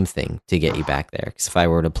that same thing to get you back there. Because if I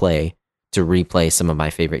were to play to replay some of my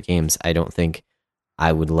favorite games, I don't think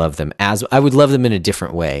I would love them I would love them in a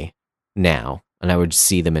different way now, and I would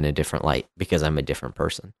see them in a different light because I'm a different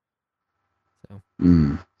person.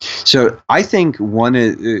 So I think one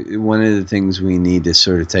of the things we need to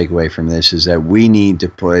sort of take away from this is that we need to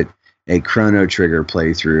put a Chrono Trigger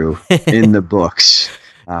playthrough in the books.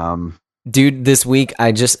 Dude, this week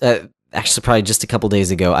I just actually probably just a couple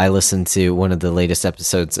days ago I listened to one of the latest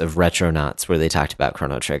episodes of Retronauts where they talked about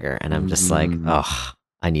Chrono Trigger, and I'm just like, oh,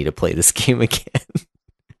 I need to play this game again.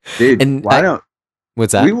 Dude, and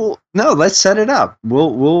what's that? Let's set it up.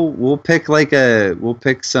 We'll pick we'll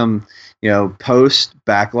pick some, post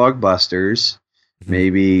backlog busters. Mm-hmm.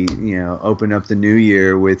 Maybe, open up the new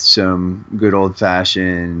year with some good old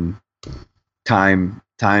fashioned time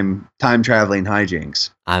traveling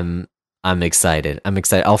hijinks. I'm excited.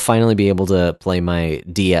 I'll finally be able to play my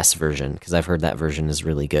DS version because I've heard that version is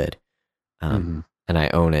really good. And I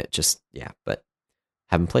own it. But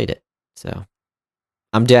haven't played it. So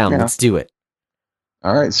I'm down. Yeah. Let's do it.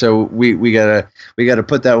 All right. So we gotta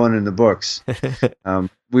put that one in the books.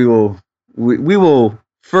 We will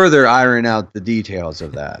further iron out the details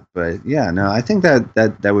of that. But yeah, no, I think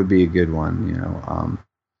that would be a good one.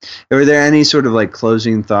 Were there any sort of like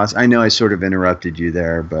closing thoughts? I know I sort of interrupted you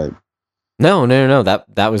there, but no.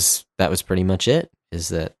 That was pretty much it. Is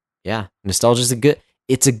that nostalgia is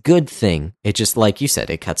it's a good thing. It just, like you said,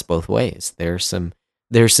 it cuts both ways. There's some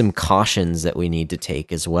cautions that we need to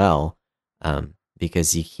take as well,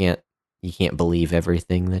 because you can't believe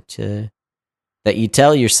everything that you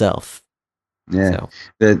tell yourself. Yeah,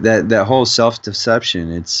 so. that whole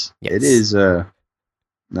self-deception. It is. No,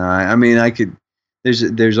 I mean, I could.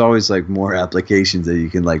 There's always like more applications that you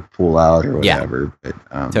can like pull out or whatever. Yeah,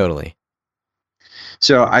 but, totally.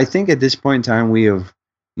 So I think at this point in time we have,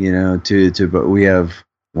 but we have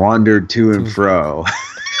wandered to and fro.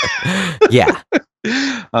 Yeah.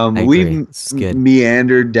 We've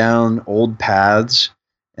meandered down old paths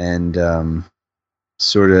and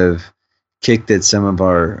sort of kicked at some of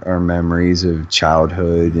our memories of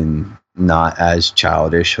childhood and not as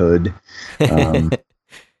childishhood.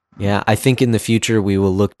 Yeah, I think in the future we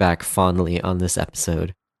will look back fondly on this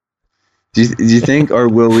episode. Do you think, or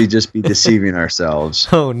will we just be deceiving ourselves?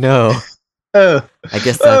 Oh no! I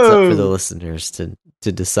guess that's up for the listeners to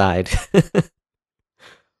decide.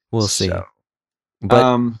 We'll see. So,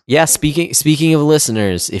 but speaking of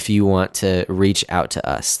listeners, if you want to reach out to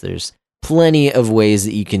us, there's plenty of ways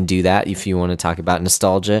that you can do that. If you want to talk about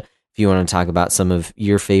nostalgia, if you want to talk about some of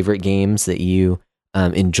your favorite games that you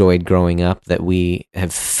enjoyed growing up that we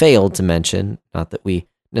have failed to mention, not that we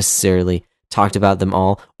necessarily talked about them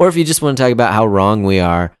all, or if you just want to talk about how wrong we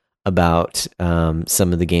are about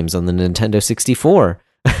some of the games on the Nintendo 64,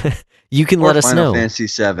 you can let us know. Final Fantasy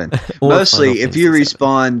 7. Mostly, if you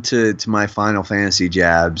respond to my Final Fantasy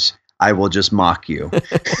jabs, I will just mock you.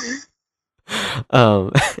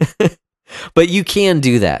 But you can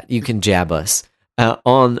do that. You can jab us.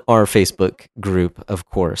 On our Facebook group, of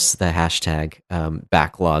course, the hashtag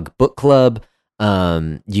Backlog Book Club.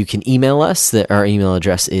 You can email us. Our email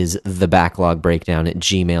address is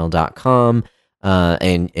thebacklog@gmail.com.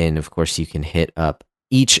 And of course, you can hit up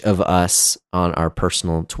each of us on our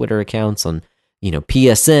personal Twitter accounts on,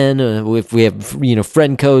 PSN, if we have,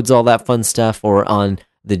 friend codes, all that fun stuff, or on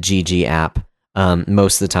the GG app.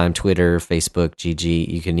 Most of the time, Twitter, Facebook, GG,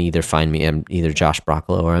 you can either find me. I'm either Josh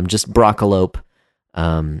Broccolo or I'm just Broccolope.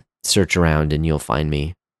 Search around and you'll find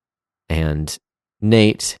me. And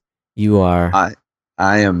Nate, you are...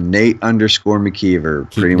 I am Nate _McKeever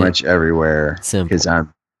pretty much everywhere because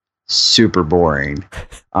I'm super boring.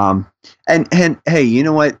 And hey, you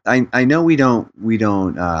know what? I know we don't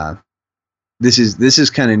this is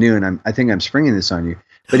kind of new, and I think I'm springing this on you.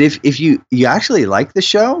 But if you actually like the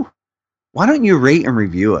show, why don't you rate and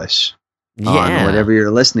review us on whatever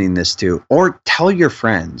you're listening this to, or tell your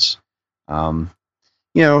friends. Not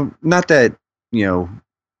that,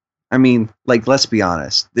 I mean, like, let's be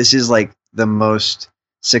honest. This is like the most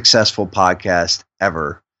successful podcast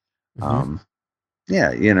ever. Mm-hmm.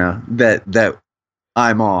 That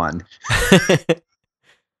I'm on.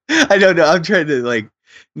 I don't know. I'm trying to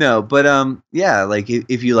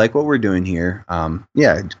if you like what we're doing here,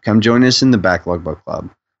 come join us in the Backlog Book Club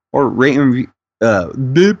or rate and review.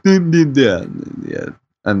 Yeah.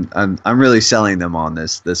 I'm really selling them on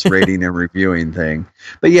this rating and reviewing thing.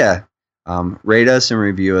 But rate us and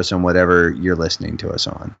review us on whatever you're listening to us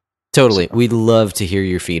on. Totally. So. We'd love to hear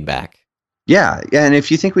your feedback. Yeah. And if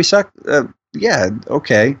you think we suck,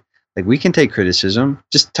 okay. Like, we can take criticism.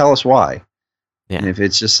 Just tell us why. Yeah. And if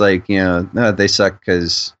it's just like, no, they suck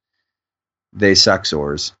because they suck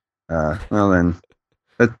sores. Well, then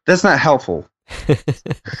That's not helpful.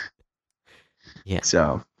 Yeah.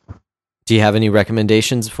 So, do you have any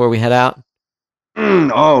recommendations before we head out?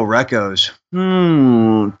 recos.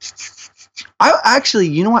 I actually,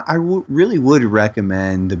 you know what? I really would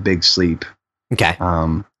recommend The Big Sleep. Okay.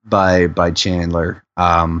 By Chandler.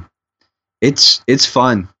 It's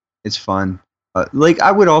fun. It's fun. Like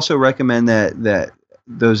I would also recommend that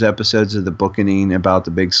those episodes of The Bookening about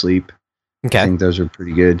The Big Sleep. Okay. I think those are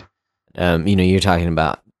pretty good. You're talking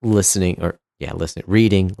about listening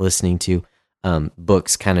to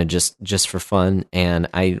books kind of just for fun, and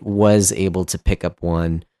I was able to pick up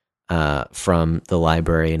one from the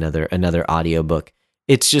library, another audiobook.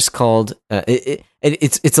 It's just called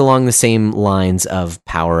it's along the same lines of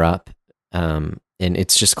Power Up, and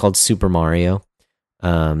it's just called Super Mario.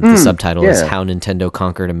 The subtitle is How Nintendo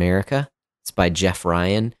Conquered America. It's by Jeff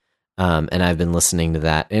Ryan, and I've been listening to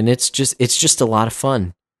that, and it's just a lot of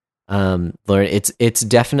fun. It's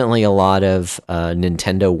definitely a lot of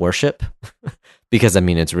Nintendo worship because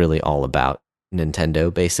it's really all about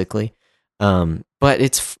Nintendo basically. But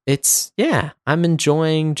it's I'm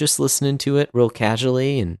enjoying just listening to it real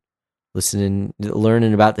casually and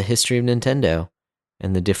learning about the history of Nintendo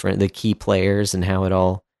and the key players and how it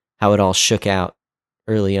all shook out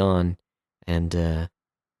early on, and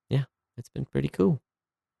it's been pretty cool.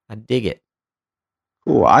 I dig it.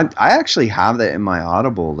 Cool. I actually have that in my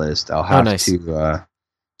Audible list. I'll have to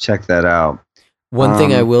check that out. One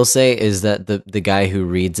thing I will say is that the guy who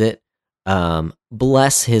reads it,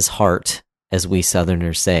 bless his heart, as we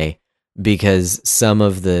Southerners say, because some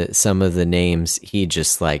of the names he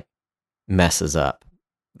just like messes up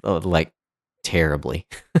like terribly.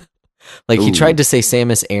 Like he tried to say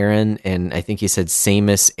Samus Aran, and I think he said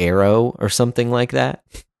Samus Arrow or something like that.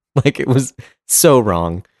 Like it was so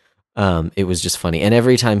wrong. It was just funny. And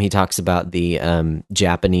every time he talks about the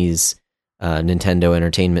Japanese Nintendo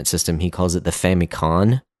Entertainment System, he calls it the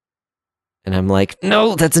Famicom. And I'm like,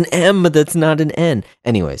 no, that's an M, but that's not an N.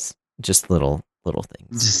 Anyways, just little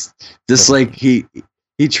things. Just like he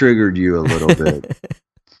triggered you a little bit.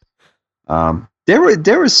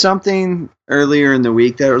 There was something earlier in the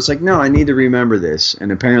week that I was like, no, I need to remember this,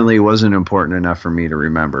 and apparently it wasn't important enough for me to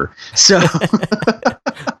remember. So,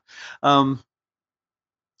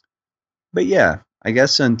 but yeah, I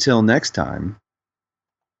guess until next time,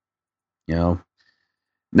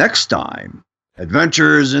 next time,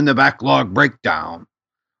 Adventures in the Backlog Breakdown.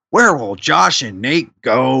 Where will Josh and Nate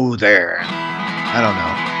go there? I don't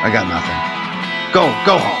know. I got nothing.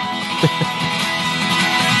 Go home.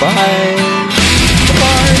 Bye.